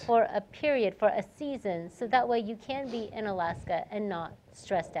 But you do it for a period, for a season, so that way you can be in Alaska and not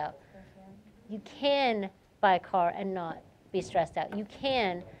stressed out. You can buy a car and not be stressed out. You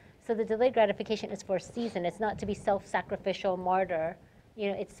can. So the delayed gratification is for a season. It's not to be self-sacrificial martyr.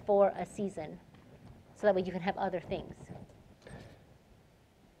 It's for a season. So that way you can have other things.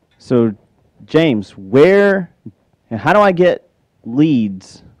 So, James, how do I get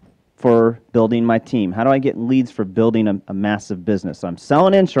leads for building my team? How do I get leads for building a massive business? So I'm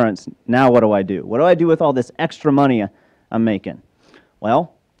selling insurance. Now what do I do? What do I do with all this extra money I'm making?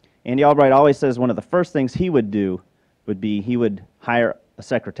 Well, Andy Albright always says one of the first things he would do would be he would hire a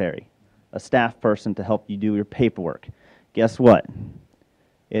secretary, a staff person to help you do your paperwork. Guess what?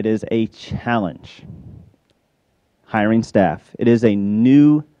 It is a challenge. Hiring staff. It is a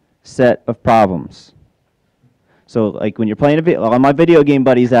new set of problems. So like when you're playing all my video game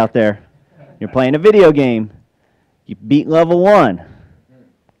buddies out there, you're playing a video game, you beat level 1.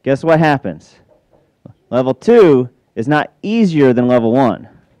 Guess what happens? Level 2 is not easier than level 1.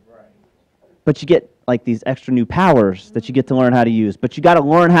 But you get like these extra new powers that you get to learn how to use, but you got to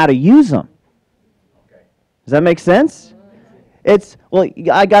learn how to use them. Does that make sense?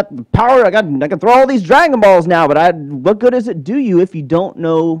 I got the power, I can throw all these Dragon Balls now, but what good does it do you if you don't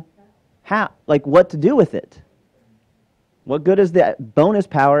know what to do with it? What good is that bonus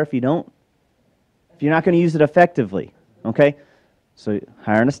power if you're not going to use it effectively? Okay? So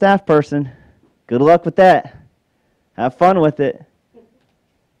hiring a staff person, good luck with that. Have fun with it.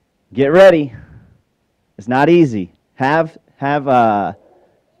 Get ready. It's not easy. Have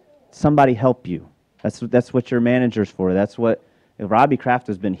somebody help you. That's what your manager's for. That's what Robbie Kraft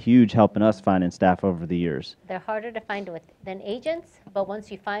has been huge helping us finding staff over the years. They're harder to find than agents, but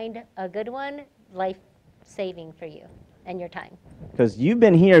once you find a good one, life-saving for you and your time. Because you've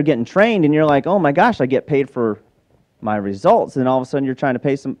been here getting trained, and you're like, oh my gosh, I get paid for my results, and all of a sudden you're trying to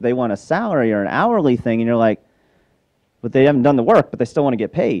pay they want a salary or an hourly thing, and you're like, but they haven't done the work, but they still want to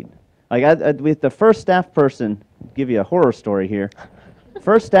get paid. Like with the first staff person, I'll give you a horror story here.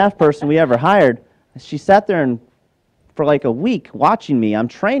 First staff person we ever hired, she sat there for like a week watching me. I'm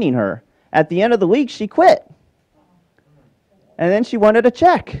training her. At the end of the week, she quit. And then she wanted a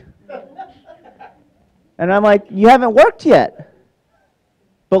check. And I'm like, you haven't worked yet.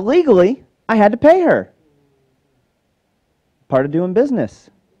 But legally, I had to pay her. Part of doing business.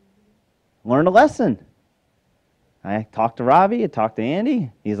 Learn a lesson. I talked to Robbie, I talked to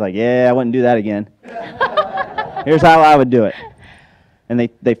Andy. He's like, yeah, I wouldn't do that again. Here's how I would do it. And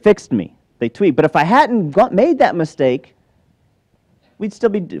they fixed me. They tweaked. But if I hadn't made that mistake, we'd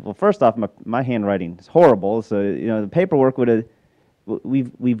still be, well, first off, my handwriting is horrible. So, the paperwork would have,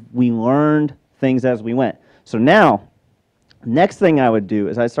 we learned things as we went. So now, next thing I would do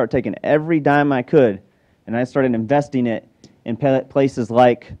is I'd start taking every dime I could, and I started investing it in places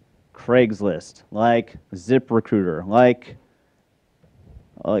like Craigslist, like ZipRecruiter, like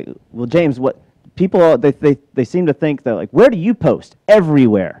well, James, what people they seem to think that, like, where do you post?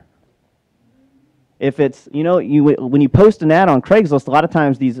 Everywhere. If it's, when you post an ad on Craigslist, a lot of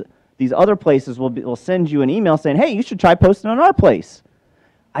times these other places will send you an email saying, hey, you should try posting on our place.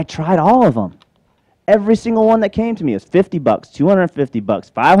 I tried all of them. Every single one that came to me was $50,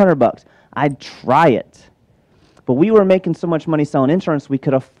 $250, $500. I'd try it. But we were making so much money selling insurance, we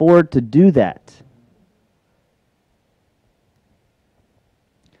could afford to do that.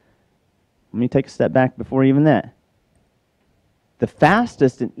 Let me take a step back before even that. The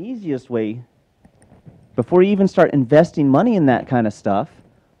fastest and easiest way, before you even start investing money in that kind of stuff,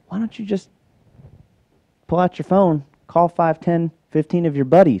 why don't you just pull out your phone, call 5, 10, 15 of your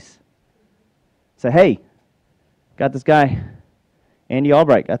buddies. Say, hey, got this guy, Andy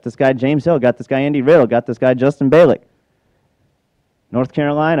Albright, got this guy, James Hill, got this guy, Andy Riddle, got this guy, Justin Balick. North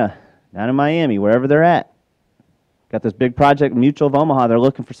Carolina, down in Miami, wherever they're at. Got this big project, Mutual of Omaha. They're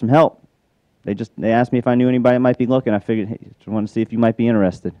looking for some help. They asked me if I knew anybody that might be looking. I figured, hey, just wanted to see if you might be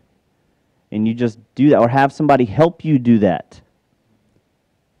interested. And you just do that, or have somebody help you do that.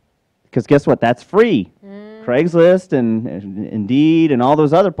 Because guess what? That's free. Craigslist and Indeed and all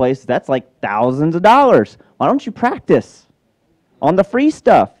those other places, that's like thousands of dollars. Why don't you practice on the free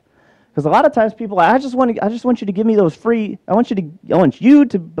stuff? Because a lot of times people, I just want you to give me those free. I want you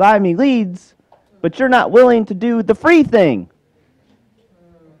to buy me leads, but you're not willing to do the free thing.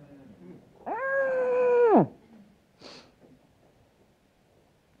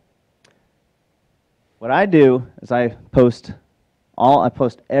 What I do is I post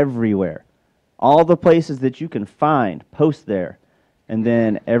everywhere. All the places that you can find, post there. And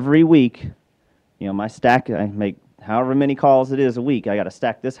then every week, my stack, I make however many calls it is a week. I got a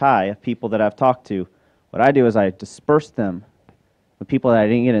stack this high of people that I've talked to. What I do is I disperse them. The people that I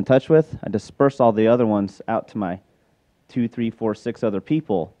didn't get in touch with, I disperse all the other ones out to my 2, 3, 4, 6 other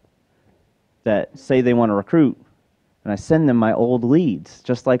people that say they want to recruit. And I send them my old leads,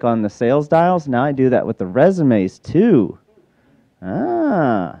 just like on the sales dials. Now I do that with the resumes too.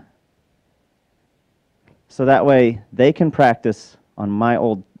 So that way they can practice on my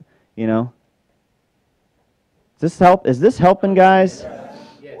old, Does this help? Is this helping, guys?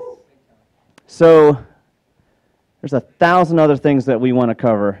 Yes. So there's 1,000 other things that we want to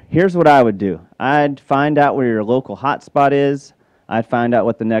cover. Here's what I would do. I'd find out where your local hotspot is. I'd find out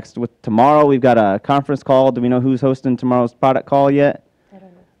what tomorrow we've got a conference call. Do we know who's hosting tomorrow's product call yet? I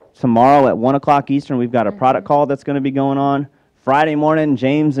don't know. Tomorrow at 1 o'clock Eastern, we've got a product call that's going to be going on. Friday morning,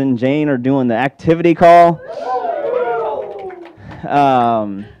 James and Jane are doing the activity call.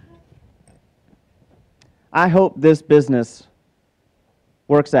 I hope this business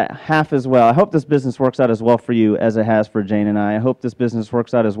works out half as well. I hope this business works out as well for you as it has for Jane and I. I hope this business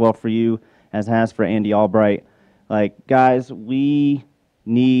works out as well for you as it has for Andy Albright. Guys, we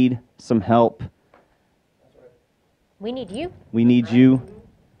need some help. We need you. We need you.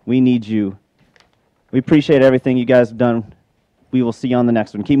 We need you. We appreciate everything you guys have done. We will see you on the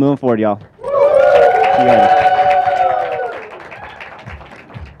next one. Keep moving forward, y'all. See you later.